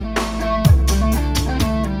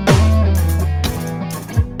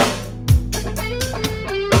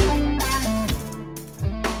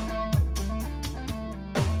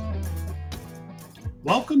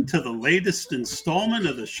to the latest installment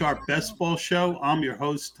of the Sharp Best Ball Show. I'm your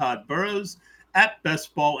host, Todd Burrows, at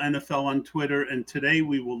Best Ball NFL on Twitter, and today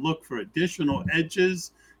we will look for additional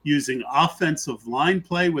edges using offensive line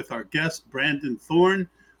play with our guest, Brandon Thorn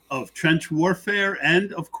of Trench Warfare,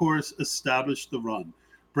 and, of course, Establish the Run.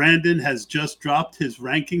 Brandon has just dropped his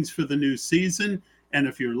rankings for the new season, and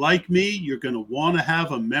if you're like me, you're going to want to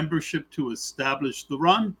have a membership to Establish the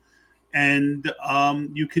Run. And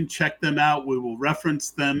you can check them out. We will reference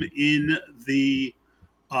them in the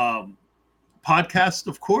podcast,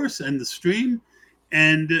 of course, and the stream.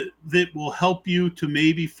 And that will help you to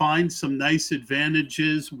maybe find some nice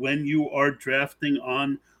advantages when you are drafting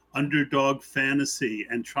on Underdog Fantasy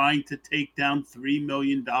and trying to take down $3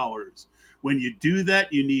 million. When you do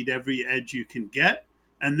that, you need every edge you can get.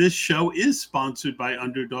 And this show is sponsored by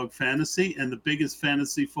Underdog Fantasy and the biggest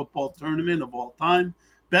fantasy football tournament of all time,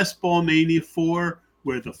 Best Ball Mania 4,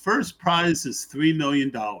 where the first prize is $3 million.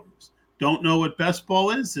 Don't know what Best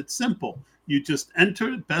Ball is? It's simple. You just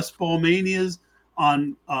enter Best Ball Manias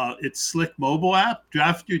on its slick mobile app,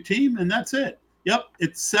 draft your team, and that's it. Yep,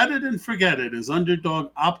 it's set it and forget it as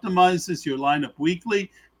Underdog optimizes your lineup weekly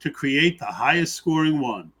to create the highest scoring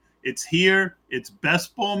one. It's here, it's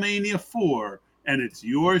Best Ball Mania 4, and it's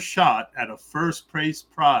your shot at a first place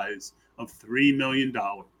prize of $3 million.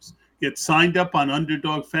 Get signed up on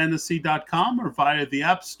UnderdogFantasy.com or via the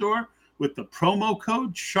App Store with the promo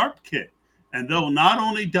code SHARPKIT. And they'll not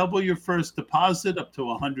only double your first deposit up to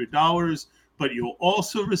 $100, but you'll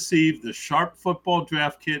also receive the Sharp Football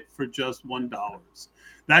Draft Kit for just $1.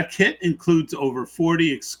 That kit includes over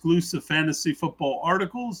 40 exclusive fantasy football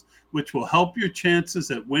articles, which will help your chances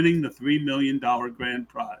at winning the $3 million grand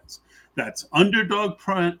prize. That's Underdog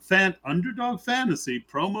Fantasy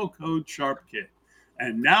promo code SHARPKIT.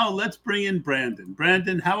 And now let's bring in Brandon.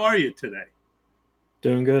 Brandon, how are you today?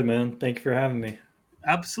 Doing good, man. Thank you for having me.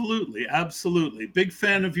 Absolutely. Absolutely. Big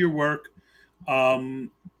fan of your work.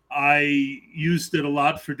 I used it a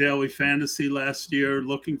lot for daily fantasy last year,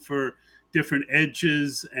 looking for different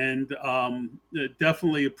edges, and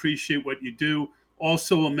definitely appreciate what you do.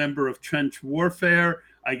 Also a member of Trench Warfare.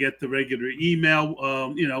 I get the regular email,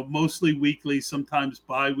 mostly weekly, sometimes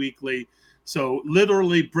bi-weekly. So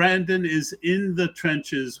literally, Brandon is in the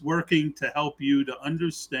trenches working to help you to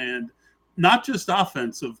understand not just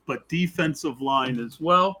offensive, but defensive line as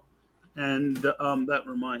well. And that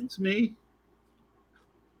reminds me,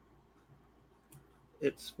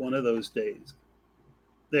 it's one of those days.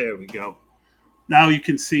 There we go. Now you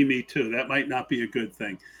can see me too. That might not be a good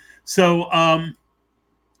thing. So,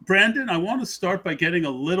 Brandon, I want to start by getting a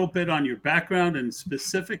little bit on your background and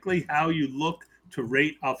specifically how you look to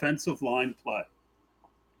rate offensive line play.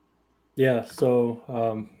 Yeah,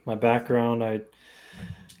 so my background, I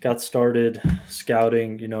got started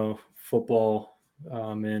scouting, football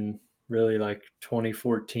in really like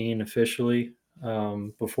 2014 officially.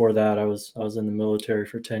 Before that, I was in the military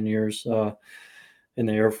for 10 years in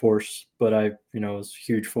the Air Force, but I was a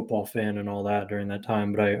huge football fan and all that during that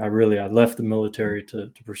time. But I left the military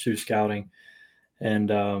to pursue scouting. And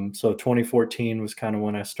so 2014 was kind of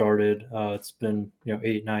when I started. It's been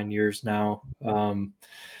 8-9 years now.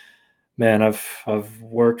 Man, I've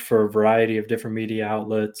worked for a variety of different media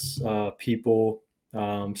outlets, people,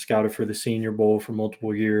 scouted for the Senior Bowl for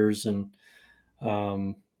multiple years, and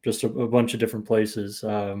just a bunch of different places.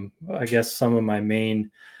 I guess some of my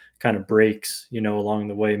main kind of breaks, along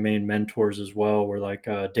the way, main mentors as well, were like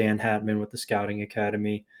Dan Hatman with the Scouting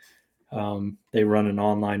Academy. They run an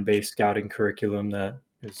online-based scouting curriculum that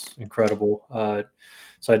is incredible.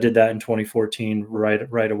 So I did that in 2014,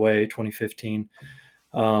 right away, 2015.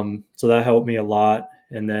 So that helped me a lot.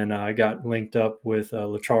 And then I got linked up with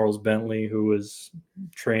LaCharles Bentley, who was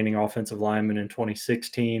training offensive linemen in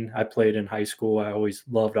 2016. I played in high school. I always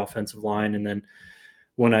loved offensive line. And then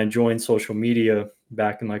when I joined social media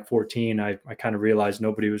back in like 14, I kind of realized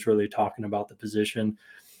nobody was really talking about the position,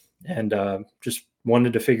 and just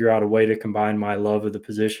wanted to figure out a way to combine my love of the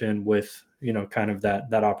position with, kind of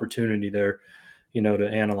that opportunity there, to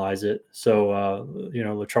analyze it. So,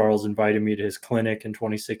 LaCharles invited me to his clinic in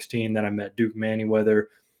 2016. Then I met Duke Manyweather,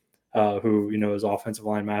 who, is offensive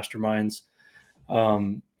line masterminds.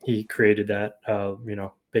 He created that,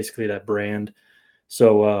 basically that brand.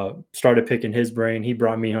 So started picking his brain. He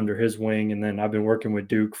brought me under his wing. And then I've been working with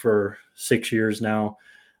Duke for 6 years now,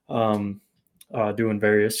 doing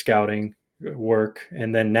various scouting work.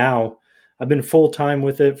 And then now I've been full-time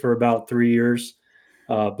with it for about 3 years.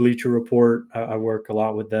 Bleacher Report, I work a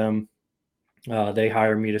lot with them. They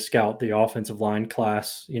hire me to scout the offensive line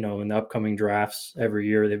class, in the upcoming drafts every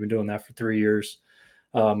year. They've been doing that for 3 years.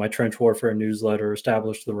 My Trench Warfare newsletter,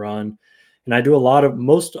 Establish the Run. And I do a lot of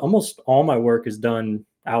almost all my work is done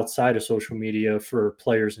outside of social media for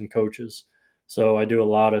players and coaches. So I do a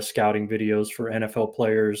lot of scouting videos for NFL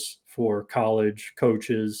players, for college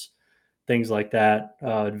coaches, things like that,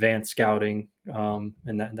 advanced scouting, and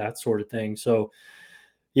that sort of thing. So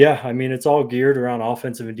yeah, I mean, it's all geared around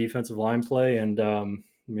offensive and defensive line play, and I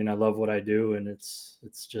mean, I love what I do, and it's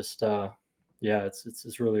just yeah,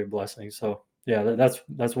 it's really a blessing. So yeah,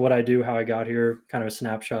 that's what I do, how I got here, kind of a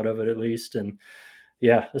snapshot of it at least, and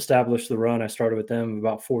yeah, established the run. I started with them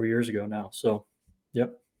about 4 years ago now. So,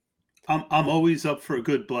 yep, I'm always up for a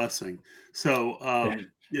good blessing. So, yeah,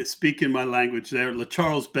 yeah, speaking my language there,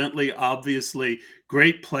 Charles Bentley, obviously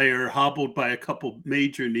great player, hobbled by a couple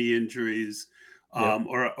major knee injuries, yep,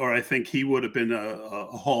 or I think he would have been a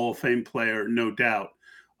Hall of Fame player, no doubt.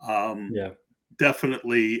 Um, yeah,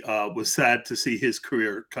 Definitely was sad to see his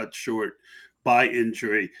career cut short by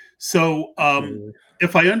injury. So, absolutely.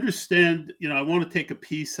 if I understand, I want to take a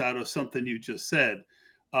piece out of something you just said.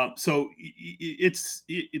 So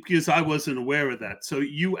because I wasn't aware of that. So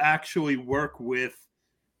you actually work with,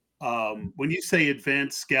 when you say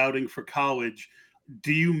advanced scouting for college,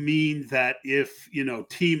 do you mean that if,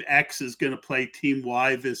 team X is going to play team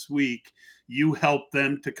Y this week, you help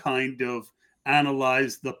them to kind of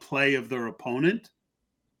analyze the play of their opponent?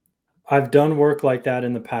 I've done work like that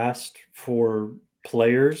in the past for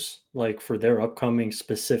players, like for their upcoming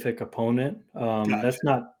specific opponent. That's Gotcha.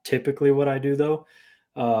 not typically what I do, though.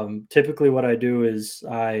 Typically, what I do is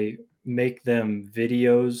I make them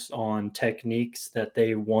videos on techniques that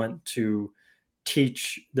they want to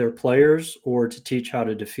teach their players or to teach how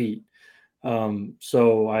to defeat.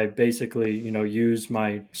 So I basically, use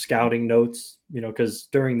my scouting notes, because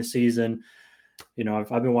during the season, I've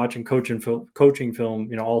been watching coaching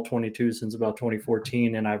film, all 22 since about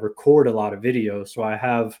 2014, and I record a lot of videos. So I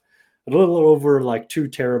have a little over like 2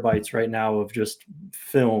 terabytes right now of just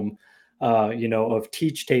film, of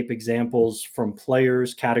teach tape examples from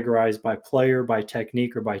players, categorized by player, by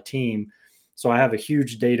technique, or by team. So I have a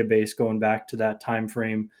huge database going back to that time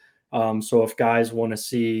frame. So if guys want to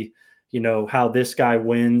see, how this guy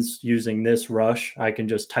wins using this rush, I can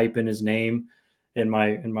just type in his name in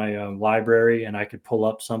my library, and I could pull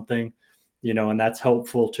up something, and that's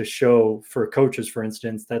helpful to show for coaches, for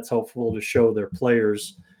instance. That's helpful to show their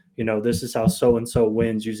players, this is how so and so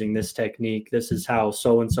wins using this technique. This is how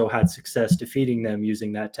so and so had success defeating them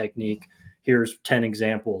using that technique. Here's 10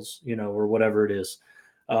 examples, or whatever it is.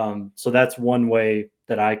 So that's one way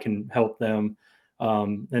that I can help them.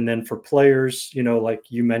 And then for players,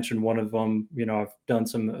 like you mentioned, one of them, I've done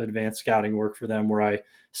some advanced scouting work for them where I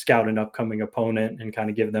scout an upcoming opponent and kind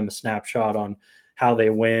of give them a snapshot on how they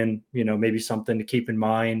win, maybe something to keep in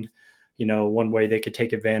mind, one way they could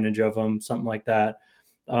take advantage of them, something like that.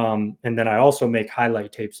 And then I also make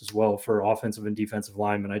highlight tapes as well for offensive and defensive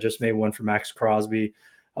linemen. I just made one for Max Crosby,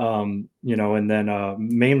 and then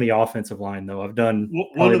mainly offensive line, though. I've done One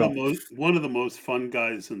probably of the about most fun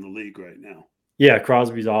guys in the league right now. yeah,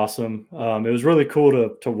 Crosby's awesome. It was really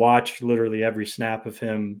cool to watch literally every snap of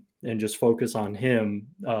him and just focus on him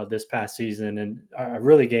this past season, and I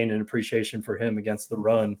really gained an appreciation for him against the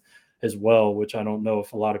run as well, which I don't know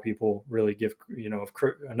if a lot of people really give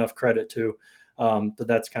enough credit to. But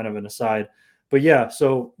that's kind of an aside. But yeah,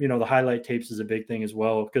 so the highlight tapes is a big thing as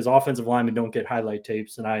well because offensive linemen don't get highlight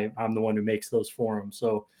tapes, and I'm the one who makes those for them.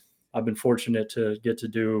 So I've been fortunate to get to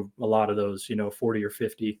do a lot of those, 40 or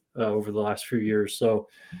 50 over the last few years. So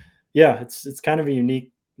yeah, it's kind of a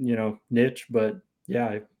unique, niche, but yeah,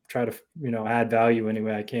 I try to, add value any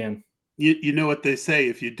way I can. You know what they say,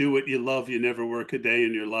 if you do what you love, you never work a day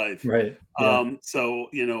in your life. Right. Yeah. So,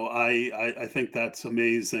 I think that's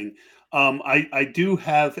amazing. I do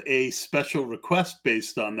have a special request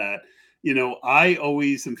based on that. I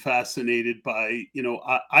always am fascinated by,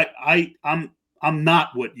 I'm not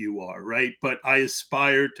what you are, right? But I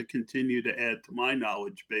aspire to continue to add to my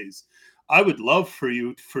knowledge base. I would love for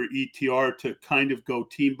you, for ETR, to kind of go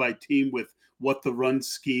team by team with what the run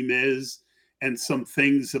scheme is and some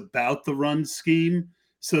things about the run scheme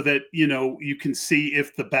so that you can see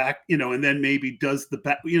if the back, and then maybe does the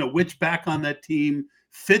back, which back on that team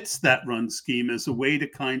fits that run scheme as a way to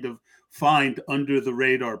kind of find under the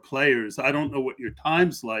radar players. I don't know what your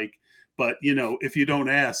time's like, but if you don't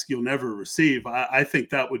ask, you'll never receive. I think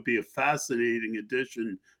that would be a fascinating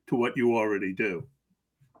addition to what you already do.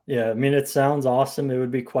 Yeah, I mean, it sounds awesome. It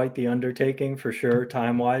would be quite the undertaking for sure,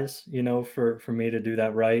 time wise, for me to do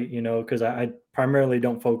that right, because I primarily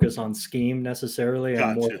don't focus on scheme necessarily.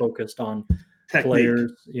 I'm more Gotcha. focused on Technique.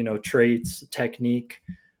 players, traits, technique,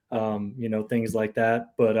 things like that.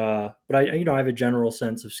 But I, I have a general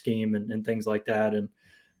sense of scheme and things like that. And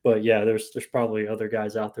But yeah, there's probably other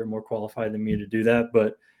guys out there more qualified than me to do that.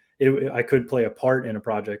 But I could play a part in a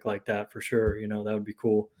project like that for sure. That would be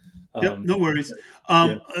cool. Yep, Um, no worries.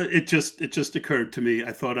 yeah, It just occurred to me.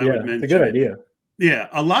 I thought I would yeah, it's a good mention it. idea. Yeah,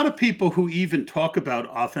 a lot of people who even talk about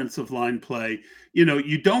offensive line play,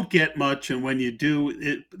 you don't get much, and when you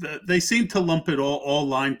do, they seem to lump it all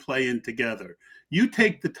line play in together. You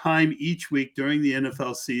take the time each week during the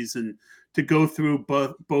NFL season to go through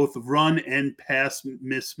both run and pass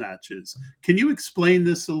mismatches. Can you explain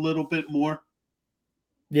this a little bit more?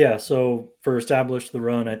 Yeah, so for Establish the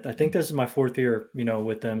Run, I think this is my fourth year,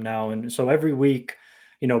 with them now, and so every week,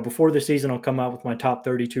 before the season, I'll come out with my top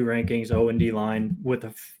 32 rankings, O and D line, with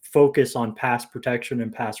a focus on pass protection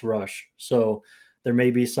and pass rush. So there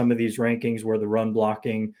may be some of these rankings where the run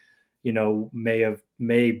blocking,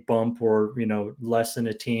 may bump or lessen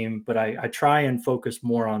a team, but I try and focus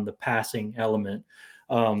more on the passing element.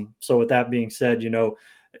 So with that being said,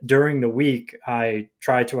 during the week, I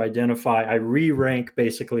try to identify, I re rank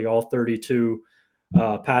basically all 32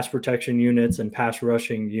 pass protection units and pass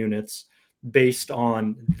rushing units based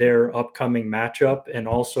on their upcoming matchup and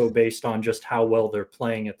also based on just how well they're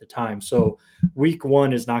playing at the time. So week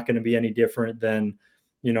one is not going to be any different than,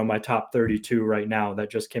 my top 32 right now that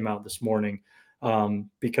just came out this morning.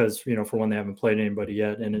 Because, for one, they haven't played anybody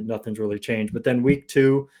yet and nothing's really changed. But then week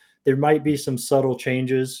two, there might be some subtle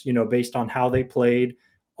changes, based on how they played,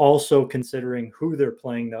 also considering who they're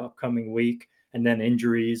playing the upcoming week, and then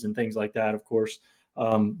injuries and things like that, of course,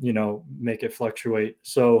 make it fluctuate.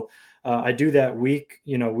 So I do that week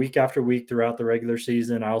after week throughout the regular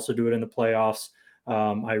season. I also do it in the playoffs.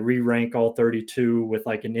 I re-rank all 32 with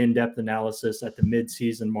like an in-depth analysis at the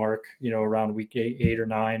mid-season mark, around week eight or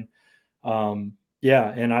nine.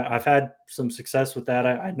 Yeah, and I've had some success with that.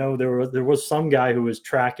 I know there was some guy who was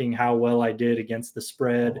tracking how well I did against the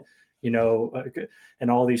spread, you know, uh, and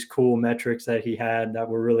all these cool metrics that he had that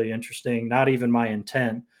were really interesting. Not even my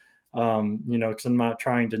intent, because I'm not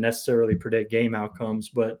trying to necessarily predict game outcomes,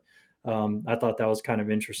 but I thought that was kind of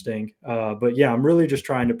interesting. But yeah, I'm really just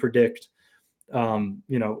trying to predict,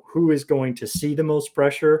 who is going to see the most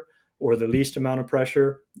pressure or the least amount of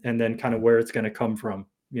pressure, and then kind of where it's going to come from,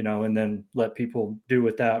 and then let people do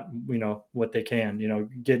with that, what they can,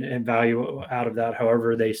 get value out of that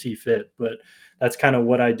however they see fit. But that's kind of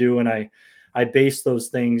what I do. And I base those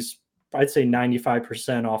things, I'd say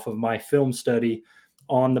 95% off of my film study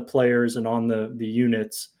on the players and on the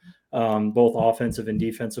units, both offensive and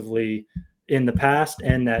defensively, in the past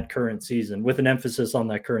and that current season, with an emphasis on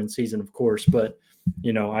that current season, of course. But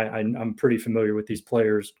I'm pretty familiar with these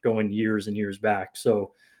players going years and years back,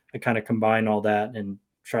 so I kind of combine all that and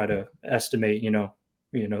try to estimate,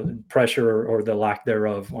 pressure or the lack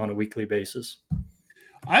thereof on a weekly basis.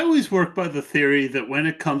 I always work by the theory that when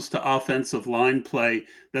it comes to offensive line play,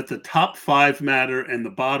 that the top five matter and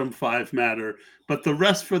the bottom five matter, but the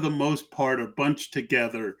rest, for the most part, are bunched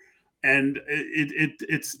together, and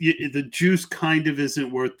the juice kind of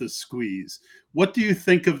isn't worth the squeeze. What do you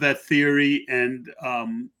think of that theory, and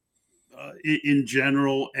in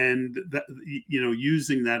general, and that,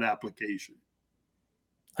 using that application?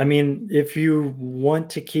 I mean, if you want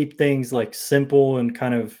to keep things like simple and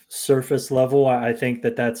kind of surface level, I think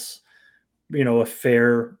that that's, a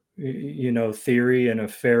fair, theory and a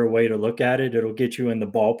fair way to look at it. It'll get you in the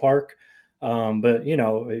ballpark. But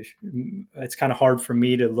it's kind of hard for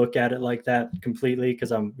me to look at it like that completely,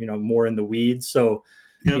 because I'm, more in the weeds. So,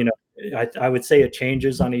 you Yep. know, I would say it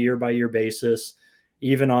changes on a year by year basis,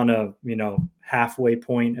 even on a, halfway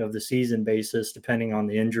point of the season basis, depending on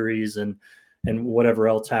the injuries and whatever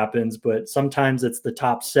else happens. But sometimes it's the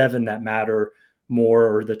top seven that matter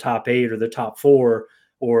more, or the top eight, or the top four,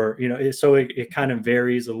 or so it kind of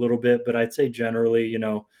varies a little bit. But I'd say generally,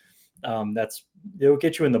 that's it'll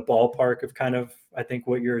get you in the ballpark of kind of, I think,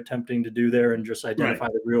 what you're attempting to do there, and just Right. identify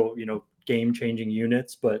the real, game changing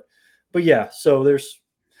units. But yeah, so there's,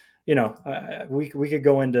 we could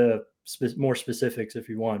go into more specifics if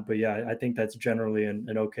you want, but yeah, I think that's generally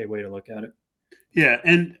an okay way to look at it. Yeah,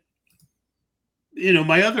 and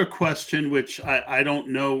my other question, which I don't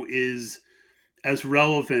know is as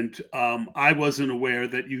relevant. I wasn't aware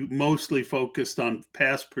that you mostly focused on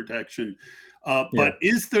pass protection. Yeah. But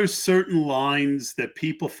is there certain lines that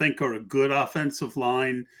people think are a good offensive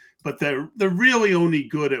line, but they're really only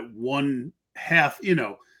good at one half?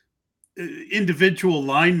 Individual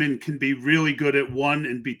linemen can be really good at one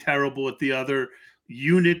and be terrible at the other.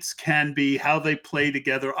 Units can be how they play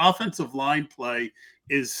together. Offensive line play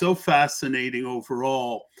is so fascinating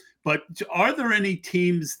overall. But are there any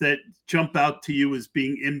teams that jump out to you as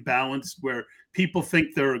being imbalanced, where people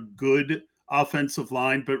think they're a good offensive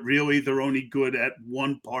line, but really they're only good at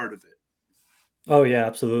one part of it? Oh yeah,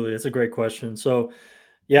 absolutely. It's a great question. So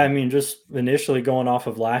yeah, I mean, just initially going off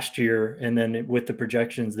of last year and then with the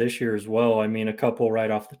projections this year as well. I mean, a couple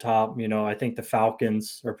right off the top, I think the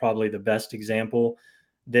Falcons are probably the best example.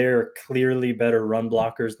 They're clearly better run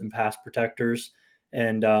blockers than pass protectors.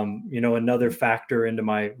 And, another factor into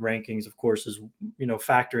my rankings, of course, is,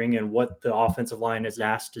 factoring in what the offensive line is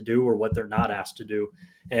asked to do or what they're not asked to do.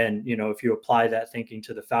 And, if you apply that thinking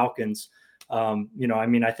to the Falcons,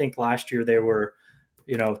 I think last year they were,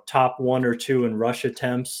 top one or two in rush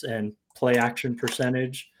attempts and play action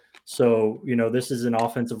percentage. So, this is an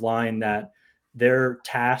offensive line that they're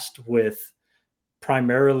tasked with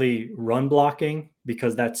primarily run blocking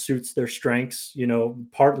because that suits their strengths,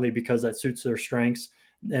 partly because that suits their strengths.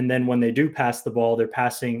 And then when they do pass the ball, they're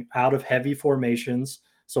passing out of heavy formations.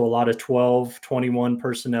 So a lot of 12, 21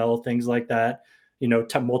 personnel, things like that,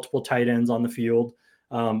 multiple tight ends on the field,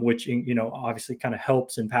 which, obviously kind of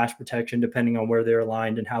helps in pass protection depending on where they're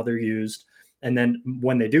aligned and how they're used. And then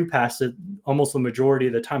when they do pass it, almost the majority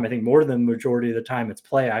of the time, I think more than the majority of the time, it's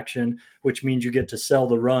play action, which means you get to sell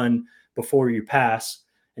the run before you pass,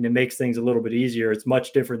 and it makes things a little bit easier. It's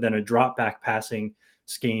much different than a drop back passing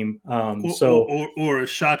scheme. Or a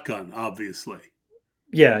shotgun, obviously.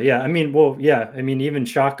 Yeah. I mean, well, yeah. I mean, even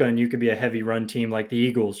shotgun, you could be a heavy run team like the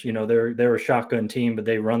Eagles. They're a shotgun team, but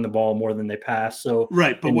they run the ball more than they pass. So,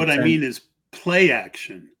 Right, but in a what I sense, mean is play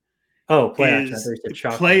action play action. I thought is you said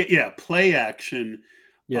shotgun. play action.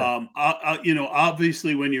 Yeah,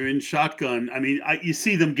 Obviously, when you're in shotgun, I mean, you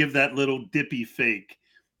see them give that little dippy fake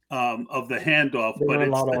of the handoff, they but run a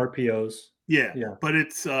it's lot of RPOs. yeah, Yeah. but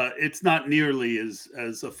it's not nearly as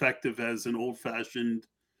effective as an old fashioned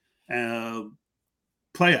uh,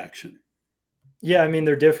 play action. Yeah, I mean,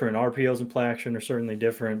 they're different. RPOs and play action are certainly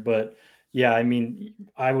different, but yeah, I mean,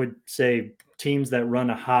 I would say teams that run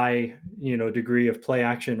a high, degree of play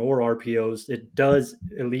action or RPOs, it does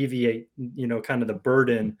alleviate, kind of the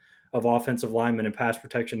burden of offensive linemen and pass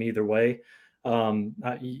protection either way.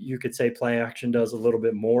 You could say play action does a little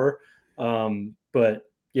bit more, but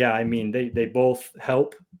yeah, I mean, they both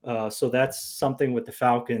help. So that's something with the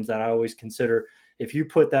Falcons that I always consider. If you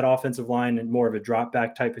put that offensive line in more of a drop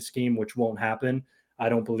back type of scheme, which won't happen, I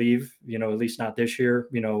don't believe, at least not this year,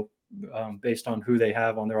 based on who they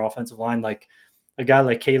have on their offensive line. Like a guy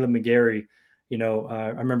like Caleb McGarry, I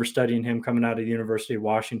remember studying him coming out of the University of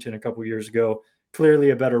Washington a couple years ago.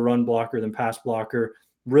 Clearly a better run blocker than pass blocker.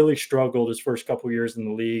 Really struggled his first couple years in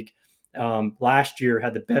the league. Last year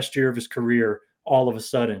had the best year of his career all of a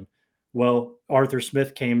sudden. Well, Arthur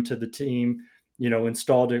Smith came to the team,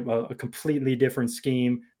 installed a completely different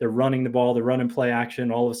scheme. They're running the ball, they're running play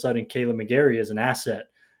action. All of a sudden, Caleb McGarry is an asset.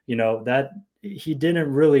 That he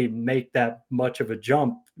didn't really make that much of a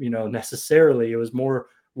jump, necessarily. It was more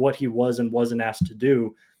what he was and wasn't asked to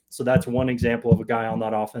do. So that's one example of a guy on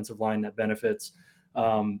that offensive line that benefits.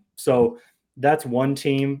 So that's one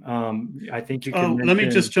team. I think you could Oh, let me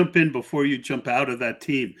just mention, jump in before you jump out of that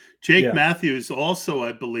team. Jake yeah. Matthews also,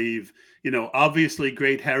 I believe, obviously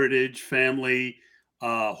great heritage, family,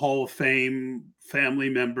 Hall of Fame, family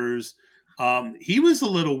members. He was a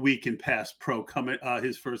little weak in pass pro coming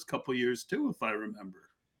his first couple years too, if I remember.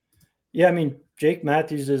 Yeah, I mean, Jake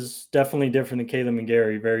Matthews is definitely different than Caleb and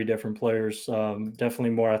Gary. Very different players. Definitely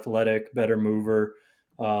more athletic, better mover,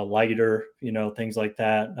 lighter, things like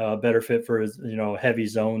that. Better fit for his, heavy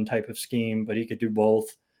zone type of scheme, but he could do both.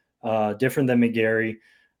 Different than McGarry.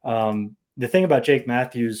 The thing about Jake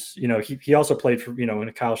Matthews, he also played for, in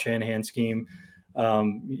a Kyle Shanahan scheme,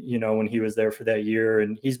 when he was there for that year,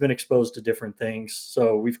 and he's been exposed to different things.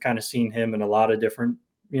 So we've kind of seen him in a lot of different,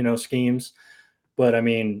 schemes. But I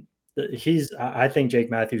mean, I think Jake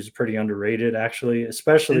Matthews is pretty underrated, actually,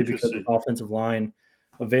 especially because with Interesting. offensive line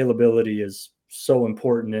availability is so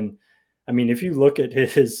important. And I mean, if you look at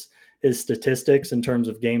his statistics in terms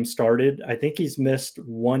of games started, I think he's missed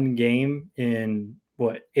one game in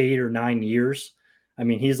what, 8 or 9 years. I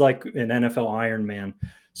mean, he's like an NFL Iron Man.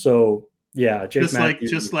 So yeah, Jake Matthews,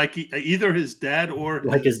 Just like either his dad or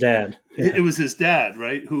like his dad. it Yeah, was his dad,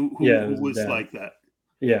 right? yeah, it Who was his was dad. like that.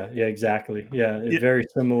 Yeah, exactly. Yeah, Yeah, very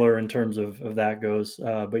similar in terms of that goes.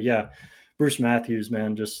 But yeah, Bruce Matthews,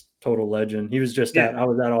 man, just total legend. He was just yeah, I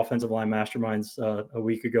was at Offensive Line Masterminds a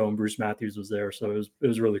week ago, and Bruce Matthews was there, so it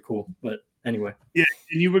was really cool. But anyway, yeah.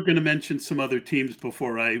 And you were going to mention some other teams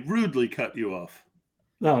before I rudely cut you off.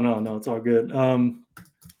 no, it's all good.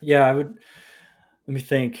 Yeah, I would. Let me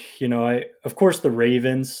think. I of course the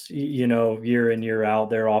Ravens. Year in year out,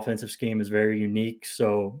 their offensive scheme is very unique.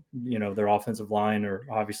 So their offensive line are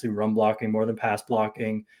obviously run blocking more than pass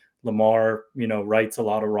blocking. Lamar, rights a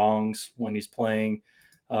lot of wrongs when he's playing,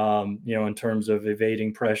 in terms of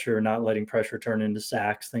evading pressure, not letting pressure turn into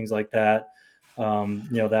sacks, things like that.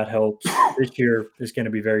 That helps. This year is going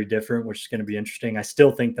to be very different, which is going to be interesting. I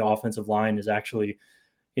still think the offensive line is actually,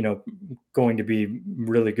 going to be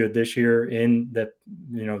really good this year in the,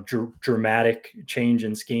 dramatic change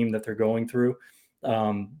in scheme that they're going through.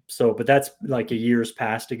 But that's like a year's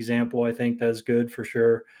past example. I think that's good for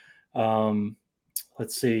sure.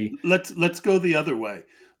 Let's see. Let's go the other way.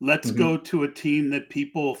 Let's Mhm. go to a team that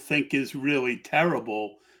people think is really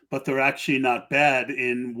terrible, but they're actually not bad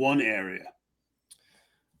in one area.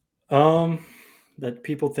 Um, that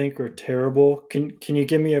people think are terrible. Can you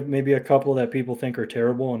give me maybe a couple that people think are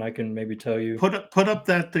terrible, and I can maybe tell you? Put up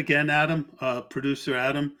that again, Adam, producer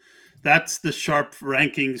Adam. That's the sharp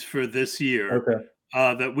rankings for this year Okay.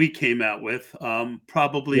 that we came out with.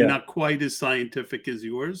 Probably Yeah. not quite as scientific as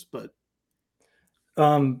yours, but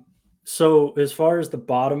Um, so as far as the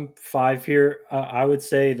bottom five here, I would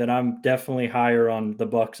say that I'm definitely higher on the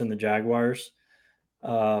Bucks and the Jaguars.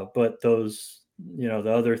 But those, the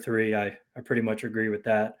other three, I pretty much agree with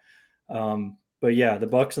that. But yeah, the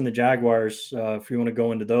Bucks and the Jaguars. If you want to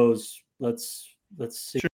go into those, let's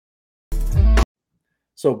see. sure.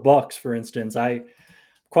 So Bucks, for instance, I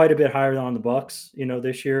quite a bit higher on the Bucks,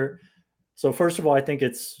 this year. So first of all, I think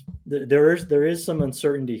there is some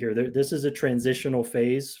uncertainty here. This is a transitional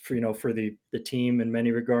phase for for the team in many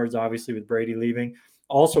regards. Obviously, with Brady leaving,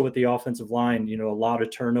 also with the offensive line, a lot of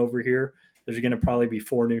turnover here. There's going to probably be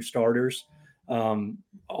 4 new starters.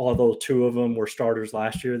 Although 2 of them were starters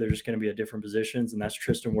last year, they're just going to be at different positions, and that's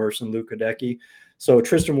Tristan Wirfs and Luke Odecki. So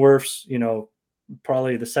Tristan Wirfs,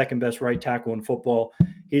 probably the second best right tackle in football.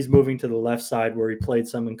 He's moving to the left side where he played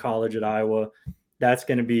some in college at Iowa. That's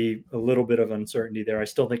going to be a little bit of uncertainty there. I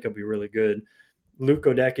still think he'll be really good. Luke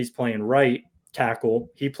Odecki's playing right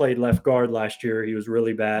tackle. He played left guard last year. He was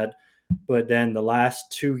really bad. But then the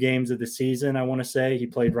last 2 games of the season, I want to say, he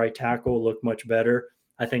played right tackle, looked much better.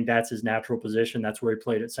 I think that's his natural position. That's where he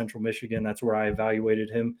played at Central Michigan. That's where I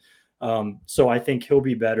evaluated him. So I think he'll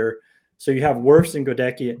be better. So you have Wirfs and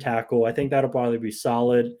Godecki at tackle. I think that'll probably be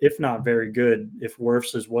solid, if not very good. If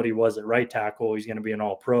Wirfs is what he was at right tackle, he's going to be an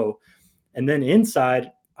all-pro. And then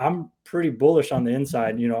inside, I'm pretty bullish on the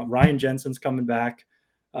inside. Ryan Jensen's coming back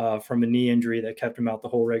from a knee injury that kept him out the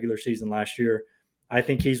whole regular season last year. I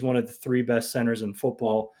think he's one of the 3 best centers in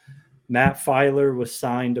football. Matt Filer was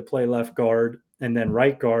signed to play left guard, and then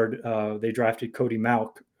right guard, they drafted Cody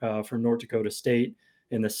Mauch from North Dakota State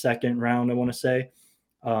in the 2nd round, I want to say.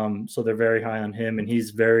 So they're very high on him, and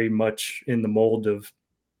he's very much in the mold of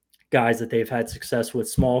guys that they've had success with,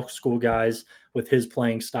 small school guys with his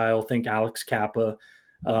playing style. Think Alex Kappa.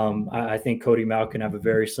 I think Cody Mauch can have a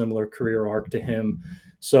very similar career arc to him.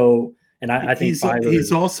 So, and I think Filer He's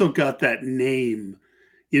is. also got that name.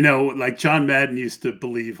 Like John Madden used to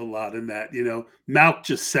believe a lot in that. Malk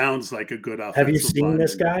just sounds like a good Have you offensive seen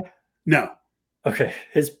this lineman. guy? No. Okay,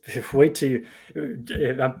 wait till you.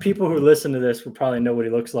 People who listen to this will probably know what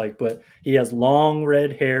he looks like, but he has long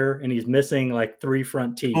red hair and he's missing like 3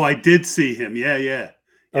 front Oh, teeth. I did see him. Yeah.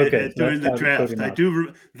 Okay, so that's During the Cody draft, I Mauch.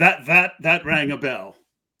 do that rang a bell.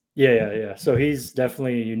 Yeah. So he's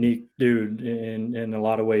definitely a unique dude in a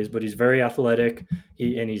lot of ways, but he's very athletic.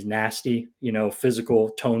 He's nasty. Physical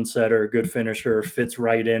tone setter, good finisher, fits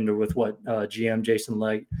right in with what GM Jason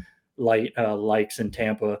Light likes in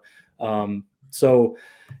Tampa. So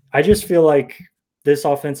I just feel like this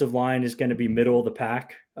offensive line is going to be middle of the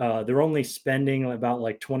pack. They're only spending about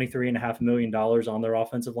like $23.5 million on their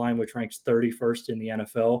offensive line, which ranks 31st in the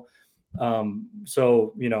NFL.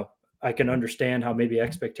 So I can understand how maybe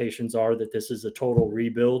expectations are that this is a total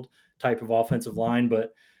rebuild type of offensive line,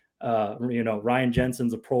 but Ryan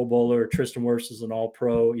Jensen's a Pro Bowler, Tristan Wirfs is an All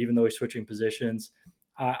Pro, even though he's switching positions.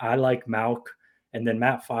 I like Mauch, and then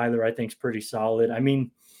Matt Filer I think is pretty solid. I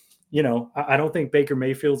mean, I don't think Baker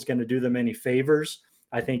Mayfield's going to do them any favors.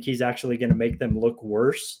 I think he's actually going to make them look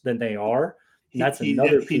worse than they are, and that's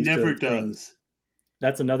another He piece never of things. does.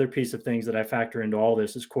 That's another piece of things that I factor into all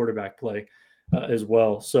this is quarterback play as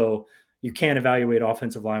well. So you can't evaluate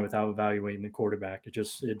offensive line without evaluating the quarterback.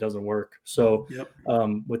 It doesn't work. So Yep.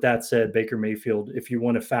 With that said, Baker Mayfield, if you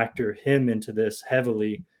want to factor him into this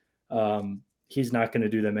heavily, he's not going to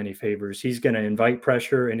do them any favors. He's going to invite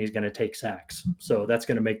pressure and he's going to take sacks. So that's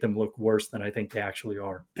going to make them look worse than I think they actually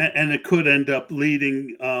are. And it could end up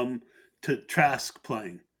leading to Trask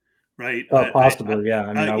playing. Right. Possibly, yeah.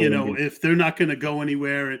 I mean, I wouldn't be. If they're not going to go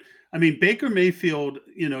anywhere. I mean, Baker Mayfield,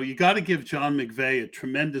 you got to give John McVay a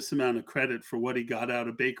tremendous amount of credit for what he got out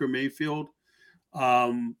of Baker Mayfield.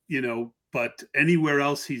 but anywhere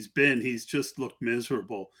else he's been, he's just looked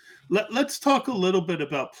miserable. Let's talk a little bit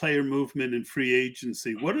about player movement and free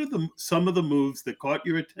agency. What are some of the moves that caught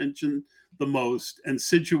your attention the most, and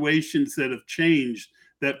situations that have changed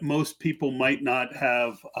that most people might not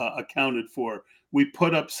have accounted for? We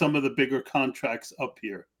put up some of the bigger contracts up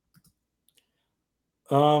here.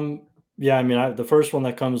 Yeah, I mean, the first one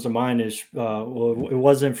that comes to mind is, well, it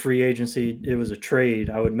wasn't free agency; it was a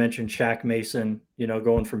trade. I would mention Shaq Mason,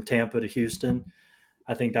 going from Tampa to Houston.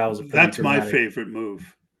 I think that was a pretty That's my dramatic. favorite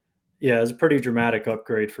move. Yeah, it was a pretty dramatic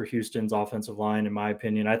upgrade for Houston's offensive line, in my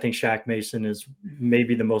opinion. I think Shaq Mason is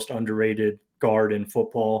maybe the most underrated guard in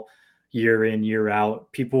football, year in, year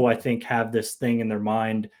out. People, I think, have this thing in their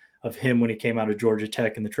mind of him when he came out of Georgia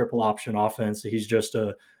Tech in the triple option offense. He's just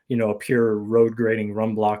a pure road grading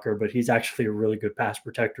run blocker, but he's actually a really good pass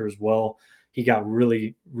protector as well. He got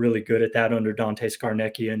really, really good at that under Dante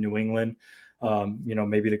Scarnecchia in New England.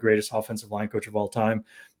 Maybe the greatest offensive line coach of all time.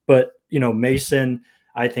 But, Mason,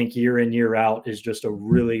 I think year in, year out is just a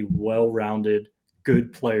really well-rounded,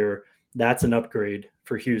 good player. That's an upgrade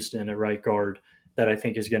for Houston at right guard that I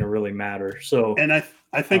think is going to really matter. So, and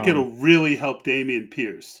I think it'll really help Dameon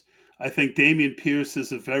Pierce. I think Dameon Pierce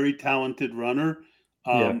is a very talented runner.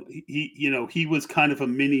 yeah. He was kind of a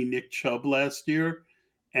mini Nick Chubb last year,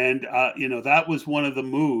 and that was one of the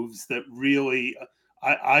moves that really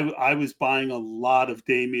I was buying a lot of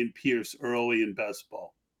Dameon Pierce early in best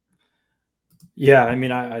ball. Yeah, I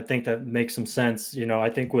mean, I think that makes some sense. I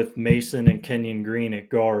think with Mason and Kenyon Green at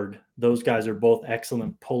guard, those guys are both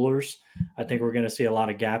excellent pullers. I think we're going to see a lot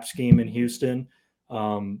of gap scheme in Houston,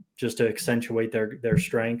 just to accentuate their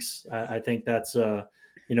strengths. I think that's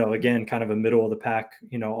again, kind of a middle of the pack,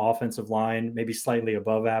 offensive line, maybe slightly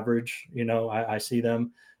above average. I see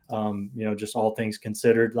them. Just all things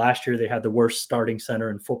considered. Last year they had the worst starting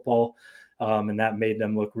center in football, and that made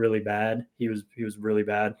them look really bad. He was really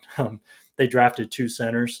bad. They drafted 2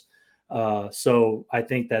 centers. So I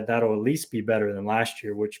think that'll at least be better than last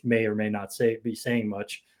year, which may or may not be saying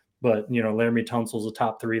much. But, Laramie Tunsil's a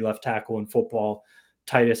top 3 left tackle in football.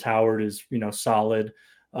 Titus Howard is, solid.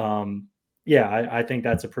 I think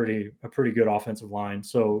that's a pretty good offensive line.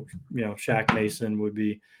 So, Shaq Mason would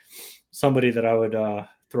be somebody that I would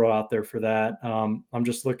throw out there for that. I'm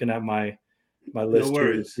just looking at my list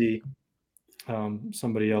here to see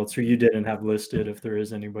somebody else who you didn't have listed, if there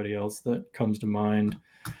is anybody else that comes to mind.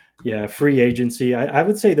 Yeah, free agency. I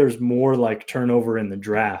would say there's more like turnover in the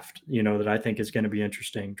draft, that I think is going to be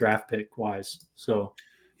interesting draft pick wise. So,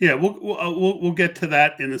 yeah, we'll get to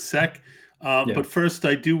that in a sec. But first,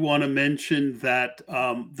 I do want to mention that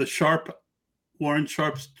Warren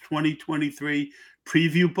Sharp's 2023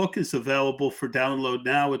 preview book is available for download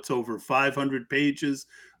now. It's over 500 pages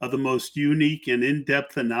of the most unique and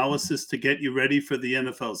in-depth analysis to get you ready for the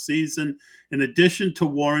NFL season. In addition to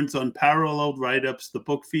Warren's unparalleled write-ups, the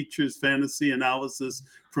book features fantasy analysis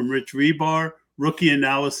from Rich Rebar, rookie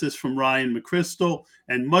analysis from Ryan McChrystal,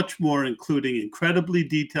 and much more, including incredibly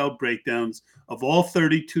detailed breakdowns of all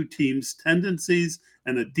 32 teams' tendencies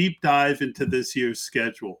and a deep dive into this year's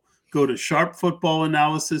schedule. Go to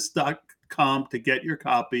sharpfootballanalysis.com to get your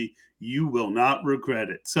copy. You will not regret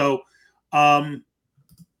it. So,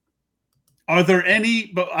 are there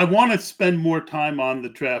any, but I want to spend more time on the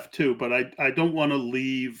draft too, but I don't want to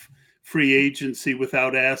leave free agency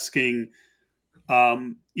without asking,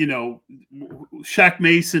 Shaq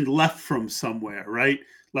Mason left from somewhere, right?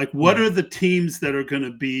 Like, what are the teams that are going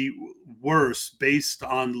to be worse based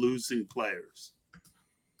on losing players?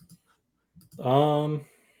 Man,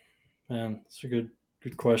 that's a good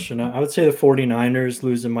question. I would say the 49ers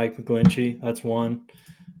losing Mike McGlinchey. That's one,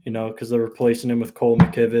 because they're replacing him with Cole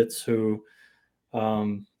McKivitz, who,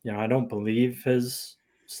 I don't believe has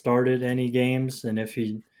started any games. And if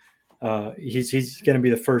he's going to be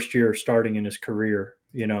the first year starting in his career,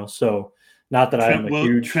 so not that I'm a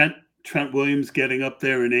huge Trent Williams getting up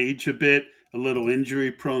there in age a bit, a little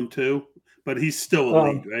injury prone too, but he's still a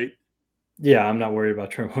lead, right? Yeah, I'm not worried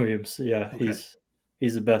about Trent Williams. Yeah, okay.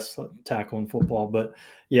 He's the best tackle in football. But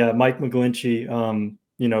yeah, Mike McGlinchey,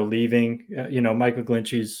 leaving. Mike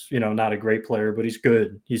McGlinchey's, not a great player, but he's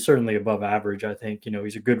good. He's certainly above average, I think.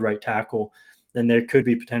 He's a good right tackle. Then there could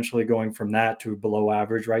be potentially going from that to below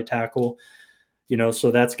average right tackle. So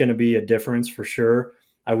that's going to be a difference for sure.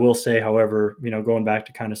 I will say, however, going back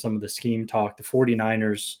to kind of some of the scheme talk, the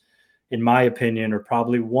 49ers, in my opinion, are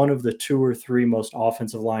probably one of the 2 or 3 most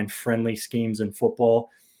offensive line friendly schemes in football.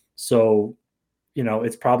 So,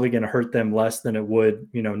 it's probably going to hurt them less than it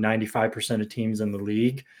would, 95% of teams in the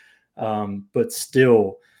league. But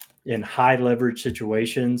still, in high leverage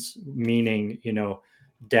situations, meaning,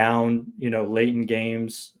 down, late in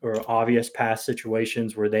games or obvious pass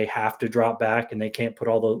situations where they have to drop back and they can't put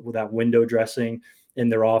all that window dressing in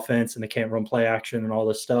their offense and they can't run play action and all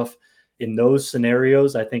this stuff. In those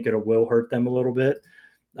scenarios, I think it will hurt them a little bit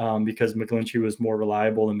because McGlinchey was more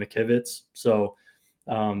reliable than McKivitz. So,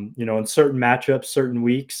 in certain matchups, certain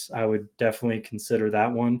weeks, I would definitely consider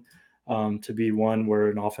that one to be one where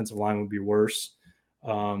an offensive line would be worse.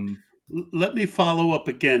 Let me follow up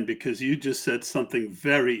again because you just said something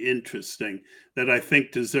very interesting that I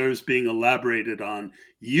think deserves being elaborated on.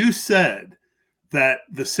 You said that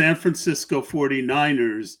the San Francisco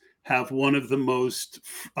 49ers have one of the most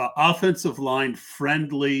offensive line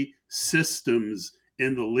friendly systems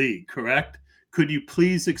in the league, correct? Could you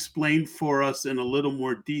please explain for us in a little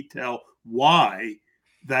more detail why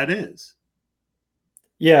that is?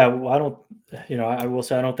 Yeah, well, I will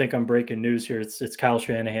say I don't think I'm breaking news here. It's Kyle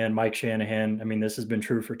Shanahan, Mike Shanahan. I mean, this has been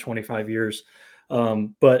true for 25 years.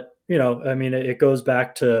 But it goes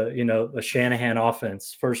back to a Shanahan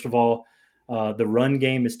offense. First of all, the run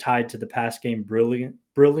game is tied to the pass game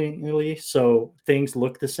brilliantly, so things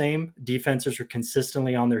look the same. Defenses are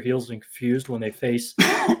consistently on their heels and confused when they face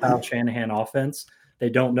Kyle Shanahan offense.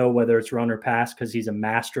 They don't know whether it's run or pass because he's a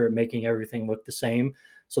master at making everything look the same.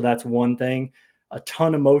 So that's one thing. A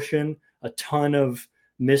ton of motion, a ton of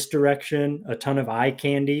misdirection, a ton of eye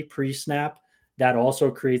candy pre-snap. That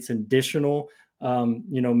also creates additional,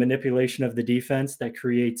 manipulation of the defense that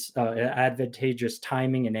creates advantageous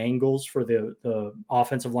timing and angles for the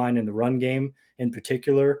offensive line in the run game in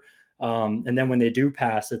particular. And then when they do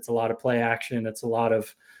pass, it's a lot of play action. It's a lot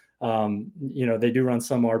of, they do run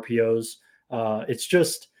some RPOs. It's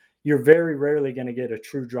just, you're very rarely going to get a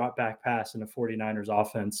true drop back pass in a 49ers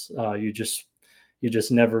offense. You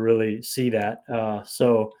just never really see that.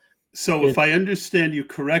 So if I understand you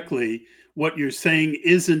correctly, what you're saying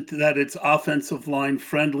isn't that it's offensive line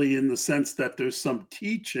friendly in the sense that there's some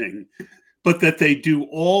teaching, but that they do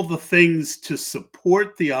all the things to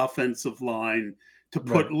support the offensive line to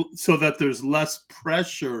put so that there's less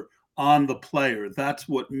pressure on the player. That's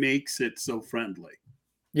what makes it so friendly.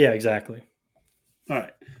 Yeah, exactly. All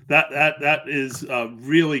right. That is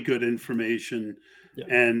really good information. Yeah.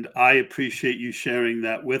 And I appreciate you sharing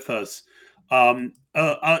that with us. And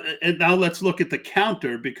now let's look at the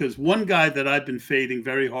counter, because one guy that I've been fading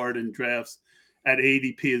very hard in drafts at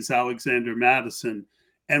ADP is Alexander Mattison.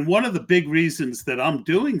 And one of the big reasons that I'm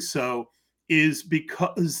doing so is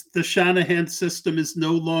because the Shanahan system is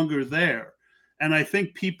no longer there. And I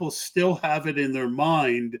think people still have it in their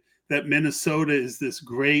mind that Minnesota is this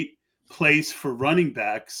great place for running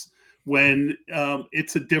backs when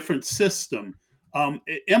it's a different system.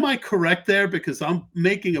 Am I correct there? Because I'm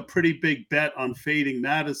making a pretty big bet on fading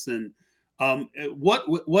Mattison.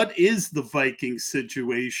 What is the Vikings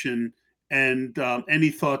situation? And any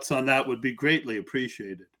thoughts on that would be greatly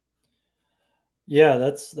appreciated. Yeah,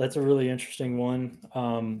 that's a really interesting one.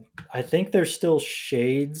 I think there's still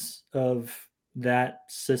shades of that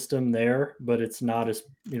system there, but it's not as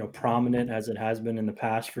prominent as it has been in the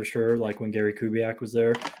past for sure. Like when Gary Kubiak was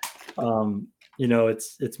there,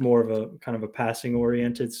 it's more of a kind of a passing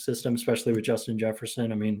oriented system, especially with Justin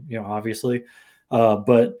Jefferson. I mean, obviously,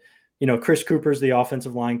 but Chris Cooper's the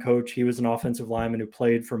offensive line coach. He was an offensive lineman who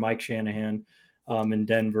played for Mike Shanahan in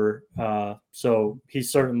Denver. So he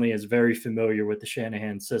certainly is very familiar with the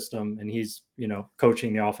Shanahan system, and he's,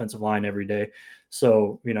 coaching the offensive line every day.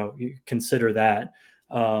 So, you consider that.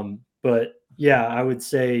 But yeah, I would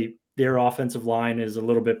say their offensive line is a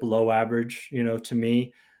little bit below average, to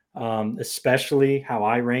me, especially how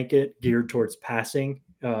I rank it geared towards passing,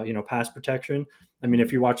 pass protection. I mean,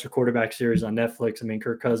 if you watch the quarterback series on Netflix, I mean,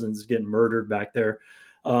 Kirk Cousins is getting murdered back there,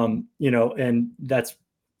 and that's,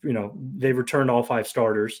 they returned all 5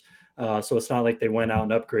 starters. So it's not like they went out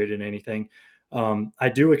and upgraded anything. I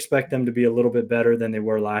do expect them to be a little bit better than they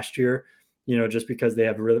were last year, just because they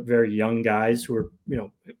have very young guys who are,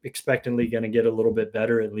 expectantly going to get a little bit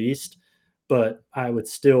better at least. But I would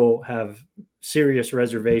still have serious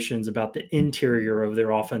reservations about the interior of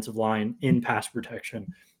their offensive line in pass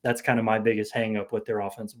protection. That's kind of my biggest hang up with their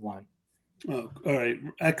offensive line. Oh, all right.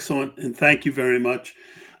 Excellent. And thank you very much.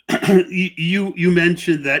 You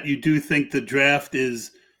mentioned that you do think the draft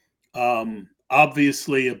is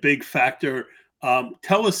obviously a big factor.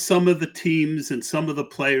 Tell us some of the teams and some of the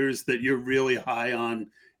players that you're really high on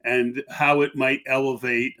and how it might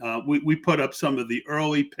elevate. We put up some of the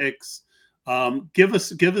early picks. Give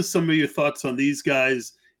us some of your thoughts on these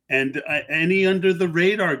guys and any under the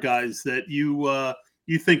radar guys that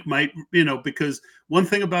you think might, because one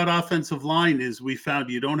thing about offensive line is we found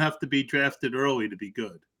you don't have to be drafted early to be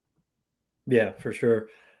good. Yeah, for sure.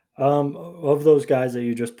 Of those guys that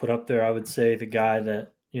you just put up there, I would say the guy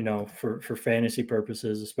that, for fantasy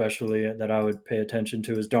purposes, especially, that I would pay attention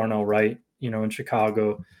to is Darnell Wright, in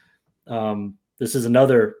Chicago. This is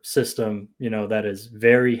another system, that is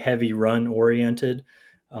very heavy run oriented,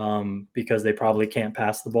 because they probably can't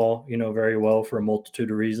pass the ball, very well for a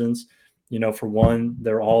multitude of reasons. For one,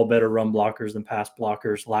 they're all better run blockers than pass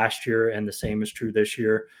blockers last year, and the same is true this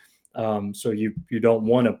year. So you don't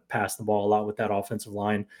want to pass the ball a lot with that offensive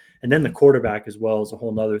line, and then the quarterback as well is a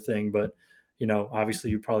whole nother thing. But obviously,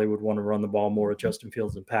 you probably would want to run the ball more with Justin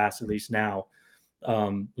Fields than pass, at least now,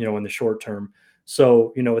 in the short term.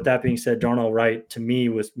 So, with that being said, Darnell Wright to me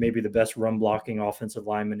was maybe the best run blocking offensive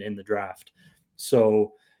lineman in the draft.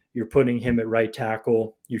 So you're putting him at right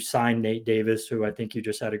tackle. You signed Nate Davis, who I think you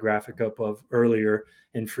just had a graphic up of earlier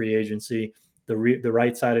in free agency. The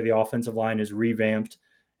right side of the offensive line is revamped,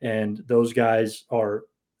 and those guys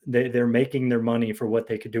they're making their money for what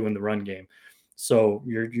they could do in the run game. So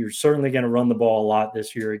you're certainly going to run the ball a lot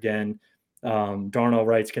this year again. Darnell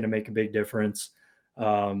Wright's going to make a big difference.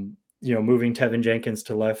 Moving Tevin Jenkins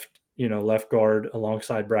to left guard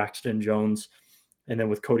alongside Braxton Jones, and then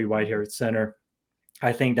with Cody Whitehair at center,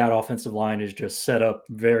 I think that offensive line is just set up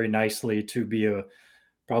very nicely to be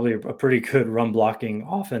probably a pretty good run blocking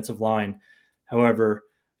offensive line. However,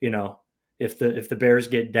 if the Bears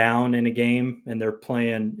get down in a game and they're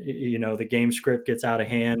playing, the game script gets out of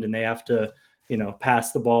hand and they have to,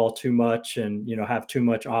 pass the ball too much and, have too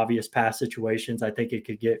much obvious pass situations, I think it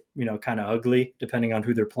could get, kind of ugly depending on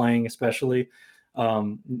who they're playing, especially,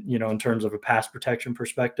 in terms of a pass protection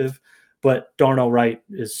perspective. But Darnell Wright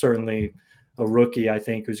is certainly a rookie, I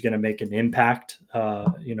think, who's going to make an impact,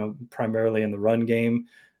 primarily in the run game.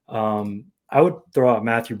 I would throw out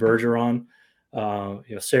Matthew Bergeron,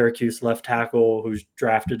 Syracuse left tackle who's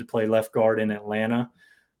drafted to play left guard in Atlanta.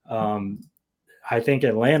 I think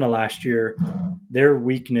Atlanta last year, their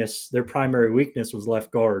primary weakness was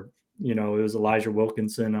left guard. It was Elijah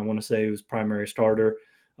Wilkinson, I want to say, who's primary starter.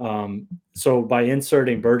 So by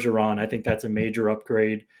inserting Bergeron, I think that's a major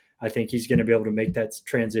upgrade. I think he's going to be able to make that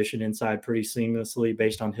transition inside pretty seamlessly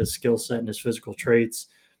based on his skill set and his physical traits.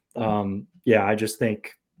 I just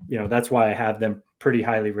think, that's why I have them pretty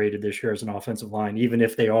highly rated this year as an offensive line, even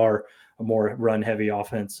if they are a more run heavy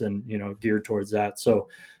offense and, geared towards that. So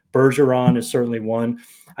Bergeron is certainly one.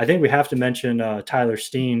 I think we have to mention Tyler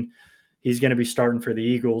Steen. He's going to be starting for the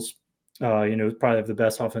Eagles. Probably the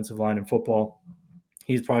best offensive line in football.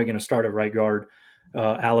 He's probably going to start at right guard.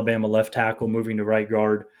 Alabama left tackle moving to right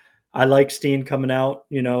guard. I like Steen coming out,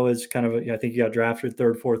 as kind of, I think he got drafted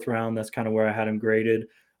third, fourth round. That's kind of where I had him graded.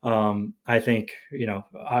 I think,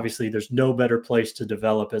 obviously there's no better place to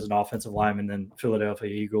develop as an offensive lineman than Philadelphia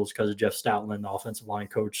Eagles because of Jeff Stoutland, the offensive line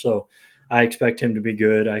coach. So I expect him to be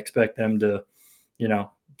good. I expect them to,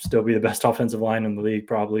 still be the best offensive line in the league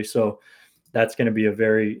probably. So that's going to be a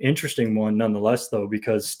very interesting one nonetheless, though,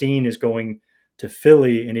 because Steen is going to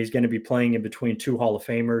Philly and he's going to be playing in between two Hall of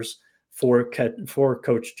Famers for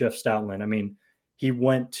Coach Jeff Stoutland. I mean, he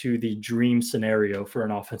went to the dream scenario for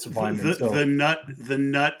an offensive lineman. The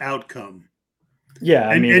nut outcome.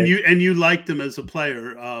 Yeah, and you liked him as a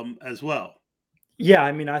player as well. Yeah,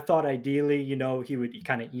 I mean, I thought ideally, he would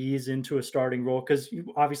kind of ease into a starting role because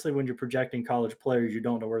obviously when you're projecting college players, you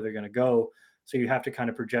don't know where they're going to go. So you have to kind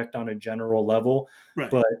of project on a general level.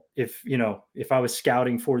 Right. But if I was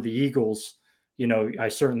scouting for the Eagles, I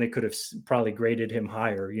certainly could have probably graded him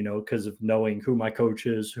higher, because of knowing who my coach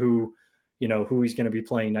is, who he's going to be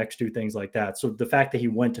playing next to, things like that. So the fact that he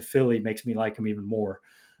went to Philly makes me like him even more.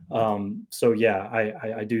 So yeah,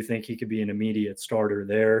 I do think he could be an immediate starter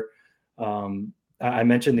there. I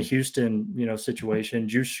mentioned the Houston, situation.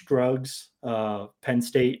 Juice Scruggs, Penn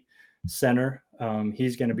State center.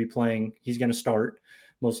 He's going to be playing. He's going to start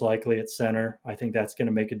most likely at center. I think that's going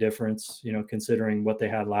to make a difference, considering what they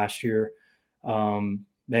had last year.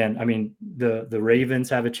 Man, I mean, the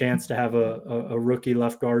Ravens have a chance to have a rookie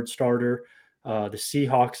left guard starter. The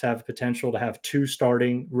Seahawks have potential to have two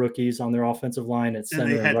starting rookies on their offensive line at center.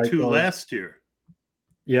 And they had right two guard last year.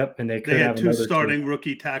 Yep, and they had two starting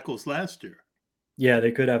rookie tackles last year. Yeah,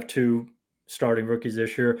 they could have two starting rookies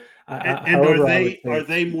this year. And are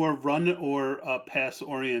they more run or pass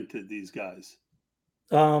oriented? These guys.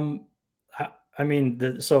 I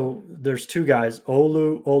mean, so there's two guys,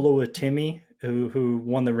 Olu Atimi, who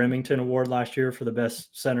won the Remington Award last year for the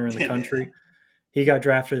best center in the country. He got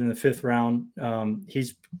drafted in the 5th round.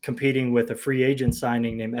 He's competing with a free agent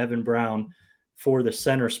signing named Evan Brown for the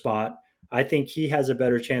center spot. I think he has a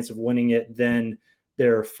better chance of winning it than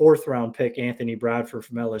their 4th round pick, Anthony Bradford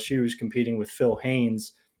from LSU, who's competing with Phil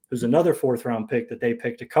Haynes, who's another 4th-round pick that they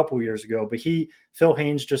picked a couple years ago. But Phil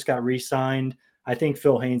Haynes just got re-signed. I think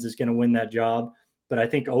Phil Haynes is going to win that job. But I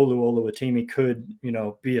think Olu Oluwatimi could,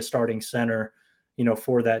 be a starting center,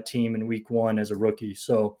 for that team in week 1 as a rookie.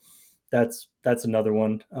 So that's another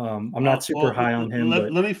one. I'm not super high on him,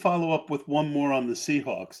 but let me follow up with one more on the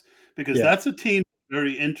Seahawks, because yeah, that's a team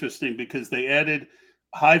very interesting, because they added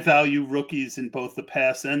high value rookies in both the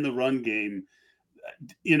pass and the run game.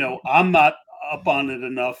 I'm not up on it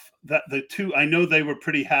enough. That the two, I know they were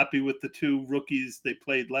pretty happy with the 2 rookies they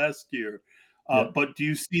played last year. yeah. But do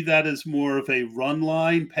you see that as more of a run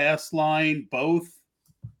line, pass line, both?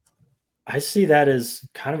 I see that as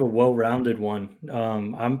kind of a well-rounded one.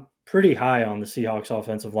 I'm pretty high on the Seahawks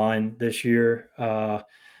offensive line this year.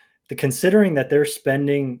 Considering that they're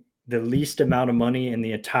spending the least amount of money in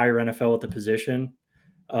the entire NFL at the position,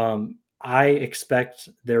 I expect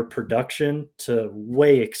their production to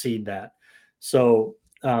way exceed that. So,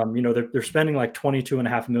 they're spending like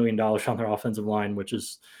 $22.5 million on their offensive line, which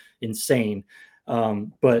is insane.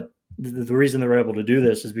 But the reason they're able to do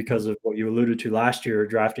this is because of what you alluded to last year,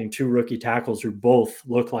 drafting 2 rookie tackles who both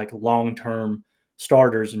look like long-term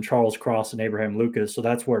starters in Charles Cross and Abraham Lucas. So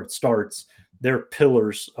that's where it starts. They're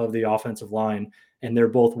pillars of the offensive line, and they're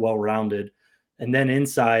both well-rounded. And then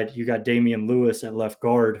inside, you got Damian Lewis at left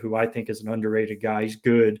guard, who I think is an underrated guy. He's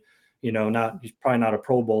good. He's probably not a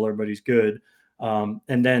Pro Bowler, but he's good.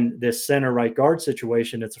 And then this center right guard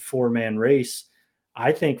situation, it's a 4-man race.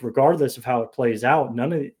 I think regardless of how it plays out,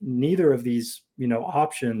 neither of these,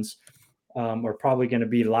 options are probably going to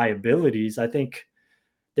be liabilities. I think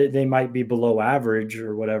they might be below average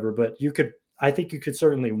or whatever, but I think you could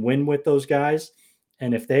certainly win with those guys.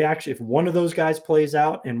 And if one of those guys plays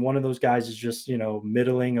out and one of those guys is just,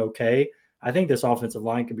 middling okay, I think this offensive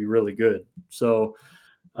line could be really good. So,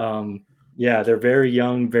 yeah, they're very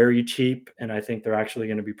young, very cheap, and I think they're actually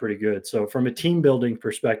going to be pretty good. So from a team building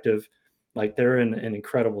perspective, like they're in an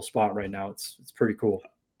incredible spot right now. It's pretty cool.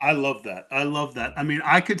 I love that. I love that. I mean,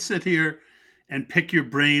 I could sit here and pick your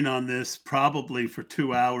brain on this probably for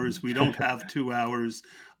 2 hours. We don't have 2 hours.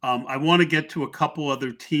 I want to get to a couple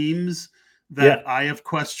other teams Yeah. that I have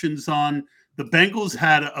questions on. The Bengals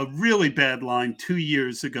had a really bad line 2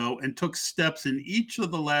 years ago and took steps in each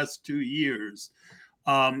of the last 2 years.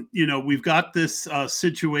 We've got this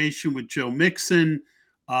situation with Joe Mixon.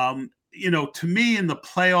 To me in the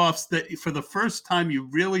playoffs, that for the first time you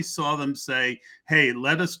really saw them say, hey,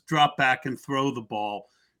 let us drop back and throw the ball.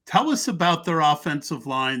 Tell us about their offensive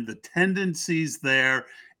line, the tendencies there,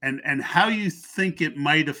 and how you think it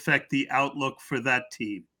might affect the outlook for that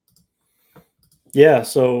team. Yeah.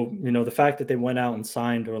 So, the fact that they went out and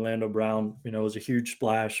signed Orlando Brown, was a huge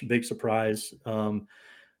splash, big surprise.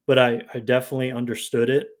 But I definitely understood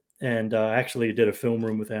it. And I actually did a film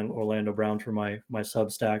room with Orlando Brown for my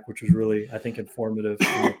Substack, which was really, I think, informative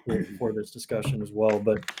for this discussion as well.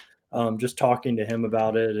 But just talking to him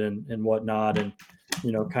about it and whatnot, and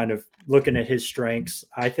kind of looking at his strengths,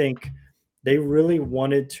 I think they really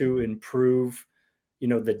wanted to improve,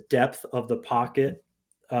 the depth of the pocket,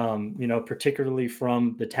 particularly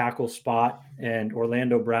from the tackle spot. And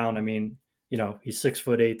Orlando Brown, I mean, he's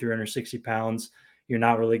 6'8", 360 pounds. You're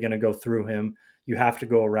not really going to go through him. You have to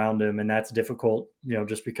go around him, and that's difficult,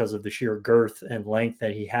 just because of the sheer girth and length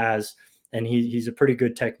that he has. And he's a pretty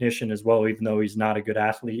good technician as well, even though he's not a good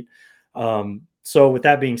athlete. So with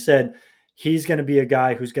that being said, he's going to be a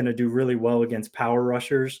guy who's going to do really well against power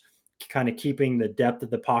rushers, kind of keeping the depth of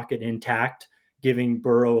the pocket intact, giving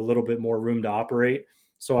Burrow a little bit more room to operate.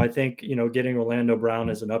 So I think, getting Orlando Brown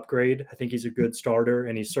is an upgrade. I think he's a good starter,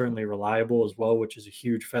 and he's certainly reliable as well, which is a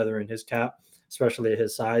huge feather in his cap, especially at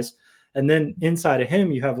his size. And then inside of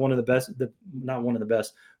him, you have one of the best, not one of the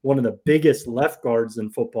best, one of the biggest left guards in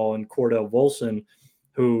football in Cordell Volson,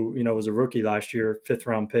 who, was a rookie last year,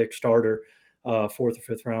 5th-round pick, starter, 4th or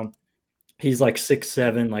 5th round. He's like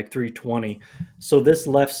 6'7", like 320. So this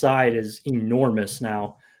left side is enormous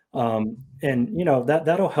now. And,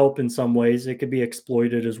 that'll help in some ways. It could be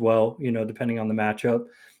exploited as well, depending on the matchup.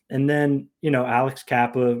 And then, Alex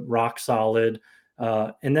Kappa, rock solid.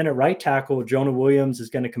 And then at right tackle, Jonah Williams is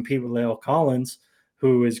going to compete with La'el Collins,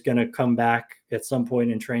 who is going to come back at some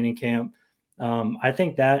point in training camp. I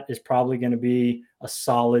think that is probably going to be a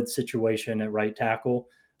solid situation at right tackle,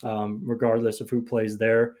 regardless of who plays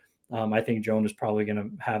there. I think Jonah's probably going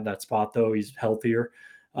to have that spot, though. He's healthier.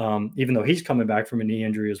 Even though he's coming back from a knee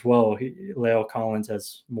injury as well. La'el Collins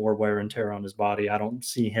has more wear and tear on his body. I don't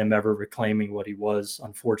see him ever reclaiming what he was,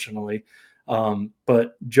 unfortunately.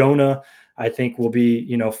 But Jonah, I think, will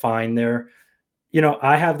be, fine there.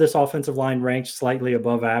 I have this offensive line ranked slightly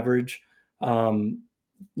above average.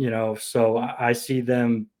 So I see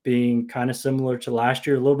them being kind of similar to last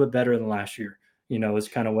year, a little bit better than last year, is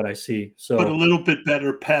kind of what I see. But a So little bit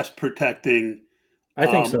better pass protecting, I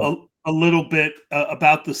think um, so. a, a little bit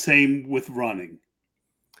about the same with running.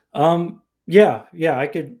 Yeah, yeah,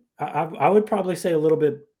 I would probably say a little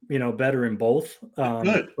bit, better in both.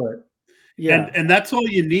 Good. But And yeah, and that's all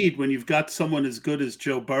you need when you've got someone as good as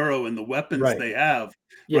Joe Burrow and the weapons right. they have,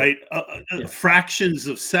 Yeah, right? yeah, Fractions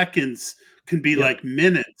of seconds can be yep. like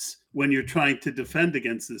minutes when you're trying to defend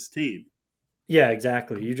against this team. Yeah,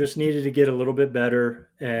 exactly. You just needed to get a little bit better,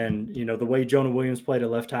 and the way Jonah Williams played at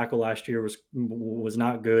left tackle last year was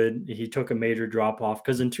not good. He took a major drop off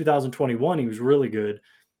because in 2021 he was really good,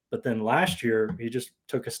 but then last year he just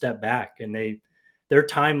took a step back. And their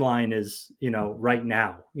timeline is right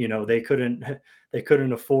now. They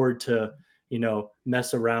couldn't afford to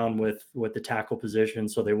mess around with the tackle position,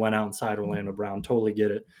 so they went out and signed Orlando Brown. Totally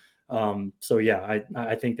get it. So yeah,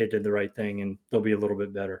 I think they did the right thing, and they'll be a little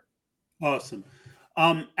bit better. Awesome.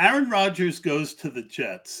 Aaron Rodgers goes to the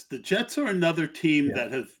Jets. The Jets are another team Yeah.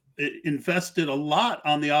 that have invested a lot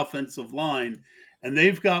on the offensive line, and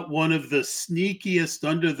they've got one of the sneakiest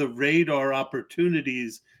under the radar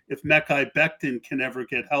opportunities if Mekhi Becton can ever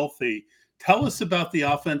get healthy. Tell us about the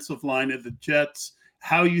offensive line of the Jets,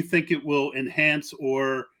 how you think it will enhance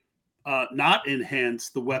or not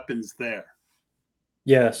enhance the weapons there.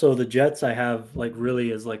 Yeah, so the Jets I have like really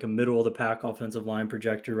is like a middle of the pack offensive line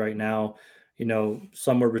projector right now,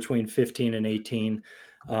 somewhere between 15 and 18.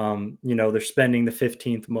 They're spending the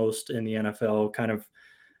 15th most in the NFL. Kind of,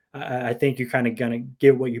 I think you're kind of gonna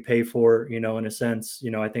get what you pay for, in a sense.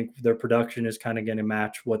 I think their production is kind of gonna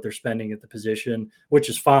match what they're spending at the position, which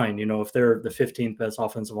is fine. If they're the 15th best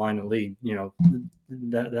offensive line in the league,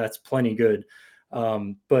 that's plenty good.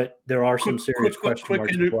 But there are Quick, some serious quick, question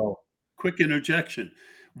marks as well. quick interjection.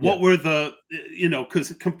 Yeah. What were the, because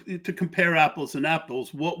to compare apples and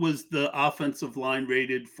apples, what was the offensive line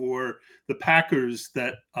rated for the Packers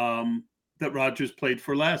that Rodgers played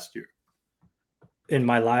for last year? In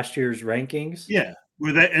my last year's rankings. Yeah,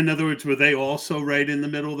 were they? In other words, were they also right in the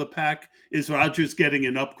middle of the pack? Is Rodgers getting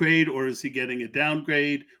an upgrade, or is he getting a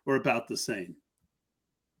downgrade, or about the same?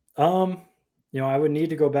 Um, I would need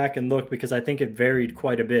to go back and look because I think it varied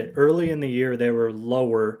quite a bit. Early in the year, they were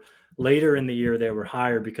lower. Later in the year, they were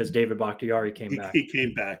higher because David Bakhtiari came back. He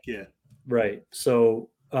came back, yeah. Right. So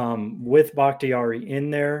with Bakhtiari in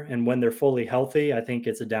there and when they're fully healthy, I think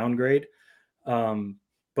it's a downgrade.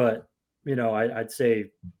 But I'd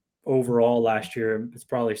say overall last year it's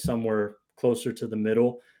probably somewhere closer to the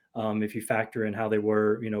middle if you factor in how they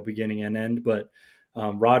were, beginning and end. But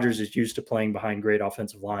Rodgers is used to playing behind great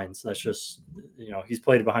offensive lines. That's just he's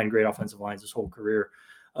played behind great offensive lines his whole career.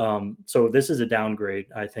 So this is a downgrade,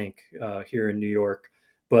 I think, here in New York.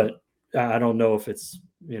 But I don't know if it's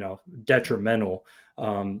detrimental.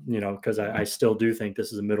 Because I still do think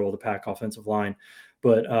this is a middle of the pack offensive line.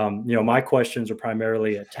 But my questions are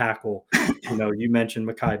primarily at tackle. You mentioned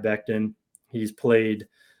Mekhi Becton. He's played,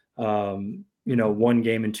 one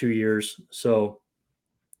game in 2 years. So,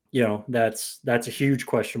 that's a huge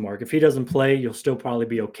question mark. If he doesn't play, you'll still probably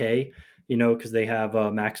be okay, because they have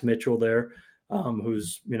Max Mitchell there,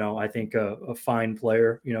 who's, I think a fine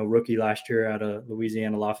player, rookie last year out of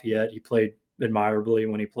Louisiana Lafayette. He played admirably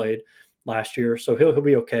when he played last year. So he'll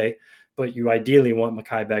be okay. But you ideally want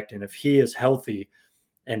Mekhi Becton. If he is healthy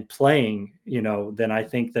and playing, then I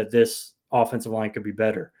think that this offensive line could be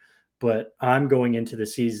better. But I'm going into the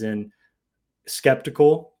season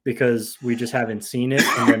skeptical because we just haven't seen it.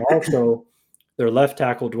 And then also their left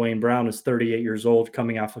tackle, Dwayne Brown, is 38 years old,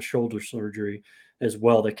 coming off of shoulder surgery as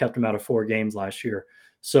well. That kept him out of 4 games last year.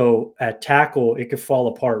 So at tackle, it could fall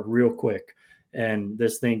apart real quick. And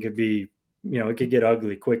this thing could be, it could get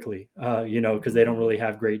ugly quickly, because they don't really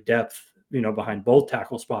have great depth, behind both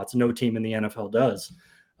tackle spots. No team in the NFL does.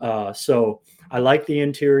 So I like the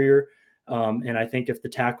interior. And I think if the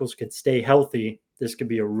tackles could stay healthy, this could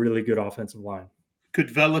be a really good offensive line. Could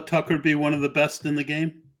Vela Tucker be one of the best in the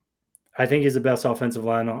game? I think he's the best offensive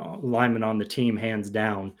lineman on the team, hands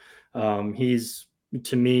down. He's,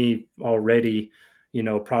 to me, already,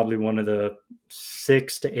 probably one of the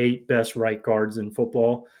 6 to 8 best right guards in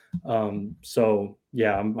football. So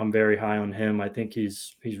yeah, I'm very high on him. I think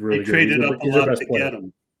he's They really good. traded up a He's their lot best to player. get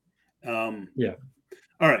him. Yeah.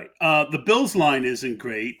 All right. The Bills line isn't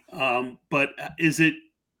great, but is it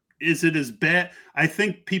as bad? I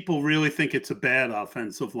think people really think it's a bad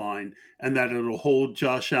offensive line and that it'll hold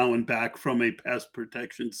Josh Allen back from a pass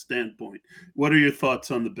protection standpoint. What are your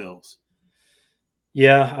thoughts on the Bills?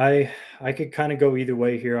 Yeah, I could kind of go either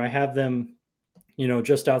way here. I have them,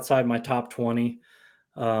 just outside my top 20,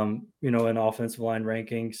 in offensive line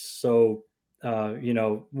rankings. So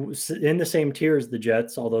in the same tier as the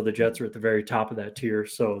Jets, although the Jets are at the very top of that tier.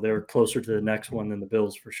 So they're closer to the next one than the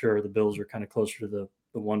Bills for sure. The Bills are kind of closer to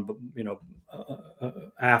the one,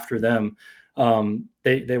 after them.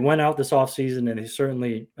 They went out this offseason and they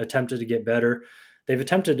certainly attempted to get better. They've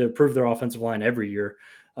attempted to improve their offensive line every year.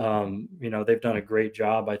 They've done a great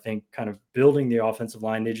job, I think, kind of building the offensive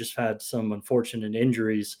line. They just had some unfortunate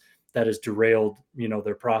injuries that has derailed,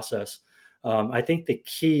 their process. I think the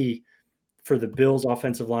key for the Bills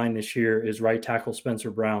offensive line this year is right tackle Spencer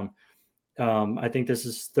Brown. I think this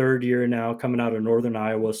is third year now coming out of Northern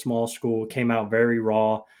Iowa, small school, came out very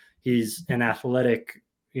raw. He's an athletic,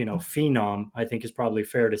 phenom, I think is probably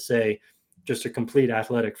fair to say, just a complete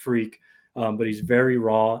athletic freak. But he's very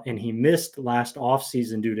raw, and he missed last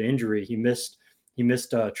offseason due to injury. He missed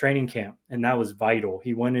training camp, and that was vital.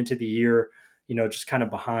 He went into the year, just kind of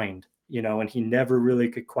behind, and he never really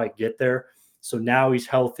could quite get there. So now he's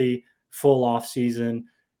healthy, full off season.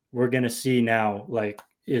 We're going to see now, like,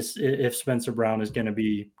 if Spencer Brown is going to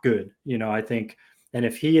be good, I think. And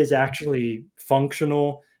if he is actually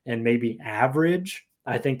functional and maybe average,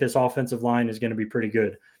 I think this offensive line is going to be pretty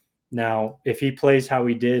good. Now, if he plays how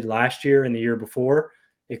he did last year and the year before,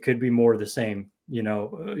 it could be more of the same, with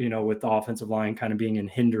the offensive line kind of being a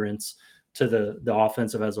hindrance to the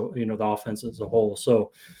offensive the offense as a whole.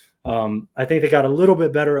 So I think they got a little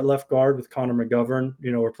bit better at left guard with Connor McGovern,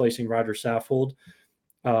 replacing Roger Saffold.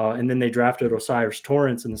 And then they drafted Osiris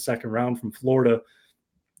Torrance in the second round from Florida,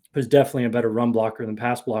 who's definitely a better run blocker than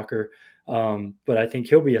pass blocker. But I think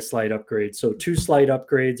he'll be a slight upgrade. So 2 slight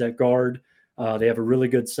upgrades at guard. They have a really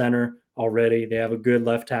good center already. They have a good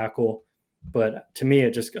left tackle. But to me,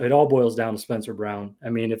 it all boils down to Spencer Brown. I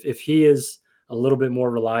mean, if he is a little bit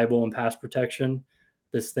more reliable in pass protection,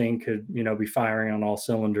 this thing could, be firing on all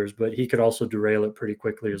cylinders, but he could also derail it pretty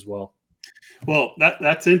quickly as well. Well,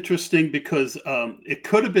 that's interesting because it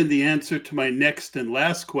could have been the answer to my next and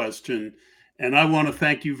last question. And I want to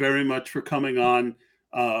thank you very much for coming on.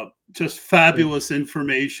 Just fabulous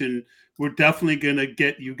information. We're definitely going to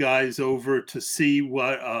get you guys over to see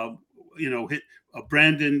what,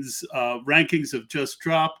 Brandon's rankings have just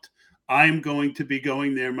dropped. I'm going to be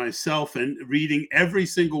going there myself and reading every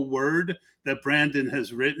single word that Brandon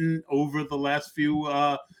has written over the last few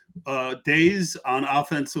days on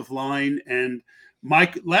offensive line. And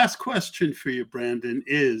my last question for you, Brandon,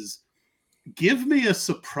 is give me a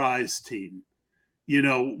surprise team,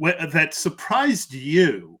 that surprised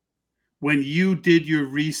you when you did your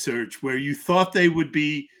research, where you thought they would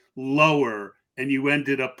be lower and you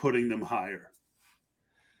ended up putting them higher.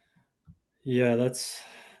 Yeah, that's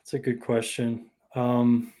a good question.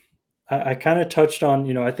 I kind of touched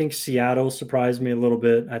on, I think Seattle surprised me a little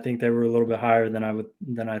bit. I think they were a little bit higher than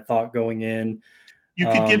I thought going in. You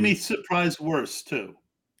could give me surprise worse too.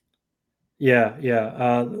 Yeah.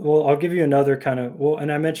 Well, I'll give you another kind of,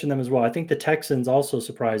 and I mentioned them as well. I think the Texans also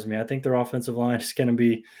surprised me. I think their offensive line is going to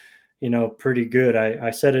be, pretty good. I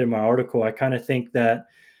said it in my article. I kind of think that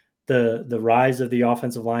the rise of the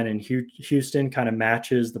offensive line in Houston kind of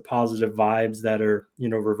matches the positive vibes that are,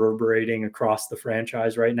 reverberating across the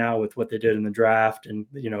franchise right now with what they did in the draft and,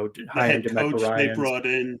 hiring DeMeco Ryans. They brought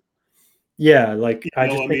in. Yeah. Like, I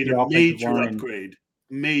just think the offensive line,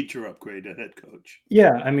 major upgrade at head coach.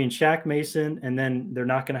 Yeah. I mean, Shaq Mason, and then they're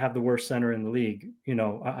not going to have the worst center in the league.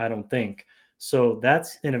 I don't think so.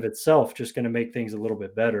 That's in of itself just going to make things a little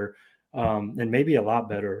bit better. And maybe a lot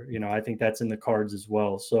better. I think that's in the cards as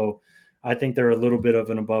well. So I think they're a little bit of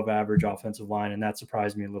an above average offensive line, and that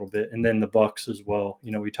surprised me a little bit. And then the Bucs as well,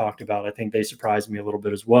 we talked about, I think they surprised me a little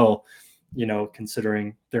bit as well,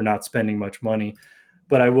 considering they're not spending much money.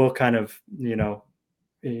 But I will kind of,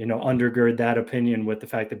 undergird that opinion with the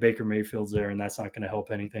fact that Baker Mayfield's there, and that's not going to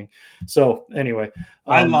help anything. So anyway,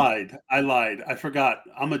 I lied. I forgot.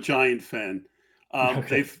 I'm a Giant fan.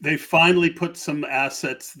 Okay. They finally put some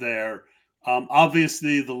assets there.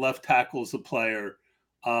 Obviously, the left tackle is a player.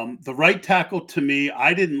 The right tackle, to me,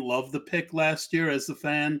 I didn't love the pick last year as a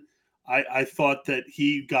fan. I thought that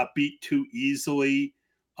he got beat too easily,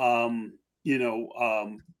 in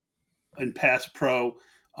pass pro.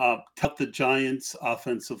 Tell the Giants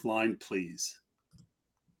offensive line, please.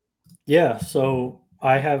 Yeah, so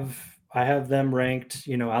I have them ranked,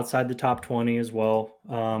 outside the top 20 as well.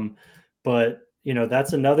 But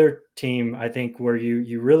that's another team I think where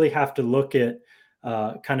you really have to look at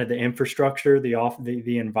kind of the infrastructure,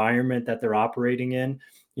 the environment that they're operating in,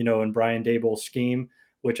 in Brian Daboll's scheme,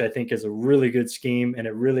 which I think is a really good scheme, and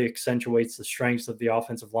it really accentuates the strengths of the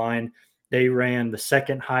offensive line. They ran the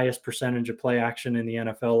second highest percentage of play action in the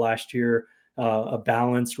NFL last year, a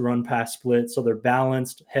balanced run pass split. So they're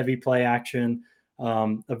balanced, heavy play action.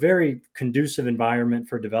 a very conducive environment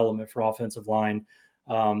for development for offensive line.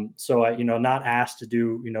 So I, not asked to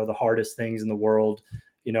do, the hardest things in the world,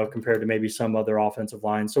 compared to maybe some other offensive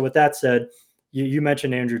lines. So with that said, you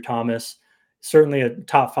mentioned Andrew Thomas, certainly a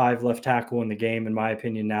top 5 left tackle in the game, in my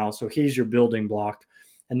opinion now. So he's your building block.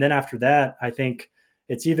 And then after that, I think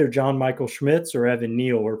it's either John Michael Schmitz or Evan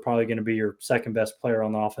Neal are probably going to be your second best player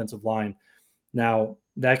on the offensive line. Now,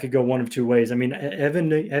 that could go one of two ways. I mean,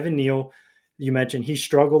 Evan Neal, you mentioned he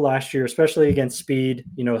struggled last year, especially against speed.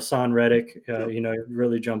 Hassan Reddick, it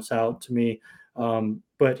really jumps out to me.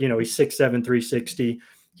 But, he's 6'7", 360.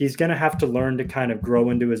 He's going to have to learn to kind of grow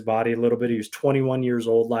into his body a little bit. He was 21 years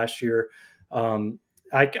old last year.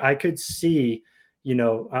 I could see,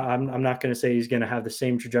 I'm not going to say he's going to have the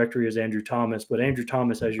same trajectory as Andrew Thomas, but Andrew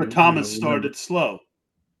Thomas, as Thomas remember, started slow.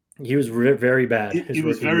 he was very bad He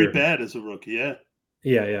was rookie very year. bad as a rookie, yeah.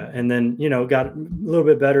 Yeah. And then, got a little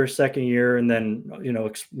bit better second year. And then,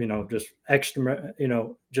 just extra,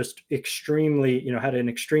 just extremely, had an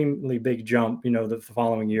extremely big jump, the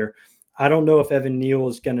following year. I don't know if Evan Neal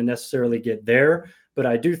is going to necessarily get there, but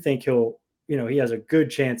I do think he has a good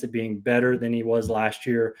chance of being better than he was last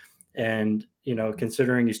year. And,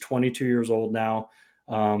 considering he's 22 years old now,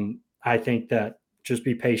 I think that just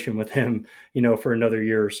be patient with him, for another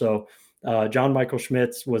year or so. John Michael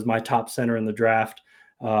Schmitz was my top center in the draft.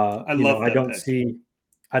 I love that pick.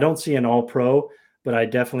 I don't see an all pro, but I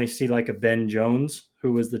definitely see like a Ben Jones,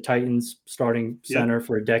 who was the Titans starting center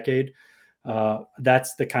for a decade.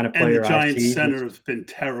 That's the kind of player and the I Giants see. center has been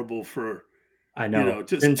terrible for, I know,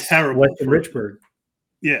 just since terrible Weston for Richburg.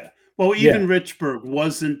 Yeah. Well, even Richburg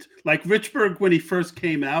wasn't like Richburg when he first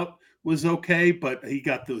came out was okay, but he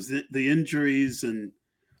got the injuries and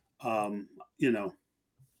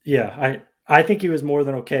Yeah, I think he was more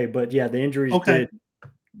than okay, but yeah, the injuries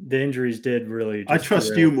did really I just trust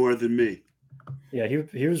derail. you more than me. Yeah,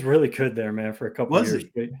 he was really good there, man, for a couple Was years. he?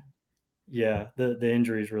 But yeah, the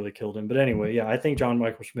injuries really killed him. But anyway, yeah, I think John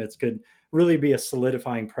Michael Schmitz could really be a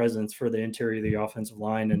solidifying presence for the interior of the offensive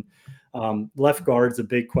line. And left guard's a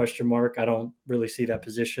big question mark. I don't really see that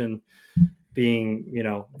position being,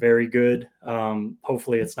 very good.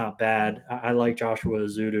 Hopefully it's not bad. I like Joshua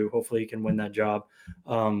Azudu. Hopefully he can win that job.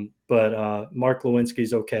 But Mark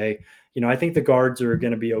Lewinsky's okay. I think the guards are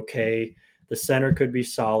going to be okay. The center could be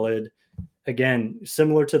solid. Again,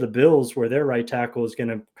 similar to the Bills, where their right tackle is going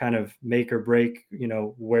to kind of make or break,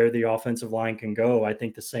 where the offensive line can go. I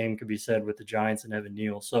think the same could be said with the Giants and Evan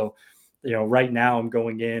Neal. So, right now I'm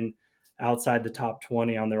going in outside the top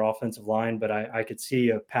 20 on their offensive line, but I could see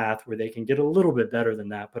a path where they can get a little bit better than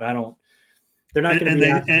that. But they're not going to be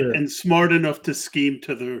asked to. And smart enough to scheme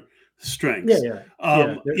to their strengths. Yeah.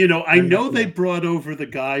 I know they brought over the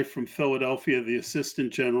guy from Philadelphia, the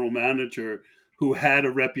assistant general manager, who had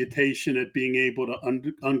a reputation at being able to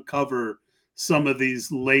uncover some of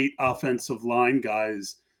these late offensive line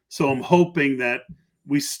guys. So I'm hoping that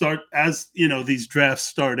we start, as these drafts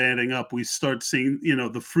start adding up, we start seeing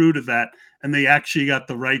the fruit of that, and they actually got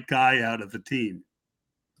the right guy out of the team.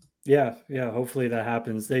 Yeah. Hopefully that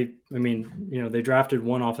happens. They drafted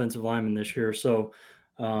one offensive lineman this year, so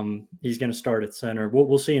he's going to start at center.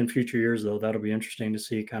 We'll see in future years, though. That'll be interesting to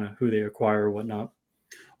see kind of who they acquire or whatnot.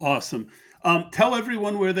 Awesome. Tell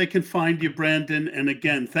everyone where they can find you, Brandon. And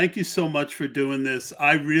again, thank you so much for doing this.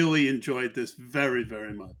 I really enjoyed this very,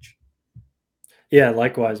 very much. Yeah,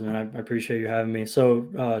 likewise, man. I appreciate you having me. So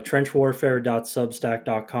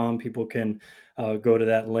trenchwarfare.substack.com. People can go to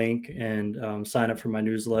that link and sign up for my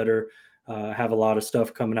newsletter. I have a lot of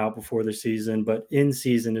stuff coming out before the season, but in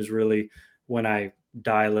season is really when I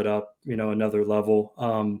dial it up, another level,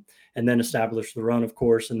 and then establish the run, of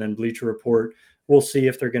course, and then Bleacher Report. We'll see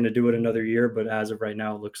if they're going to do it another year, but as of right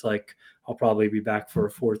now, it looks like I'll probably be back for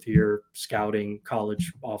a fourth year scouting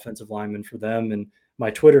college offensive lineman for them. And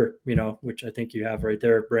my Twitter, which I think you have right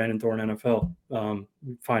there, Brandon Thorn NFL.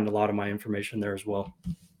 Find a lot of my information there as well.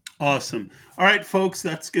 Awesome. All right, folks,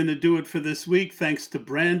 that's going to do it for this week. Thanks to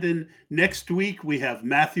Brandon. Next week, we have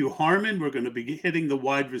Matthew Harmon. We're going to be hitting the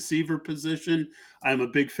wide receiver position. I'm a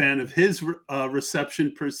big fan of his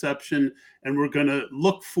reception perception, and we're going to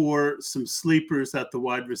look for some sleepers at the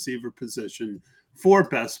wide receiver position for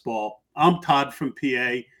Best Ball. I'm Todd from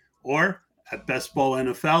PA, or at Best Ball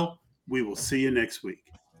NFL. We will see you next week.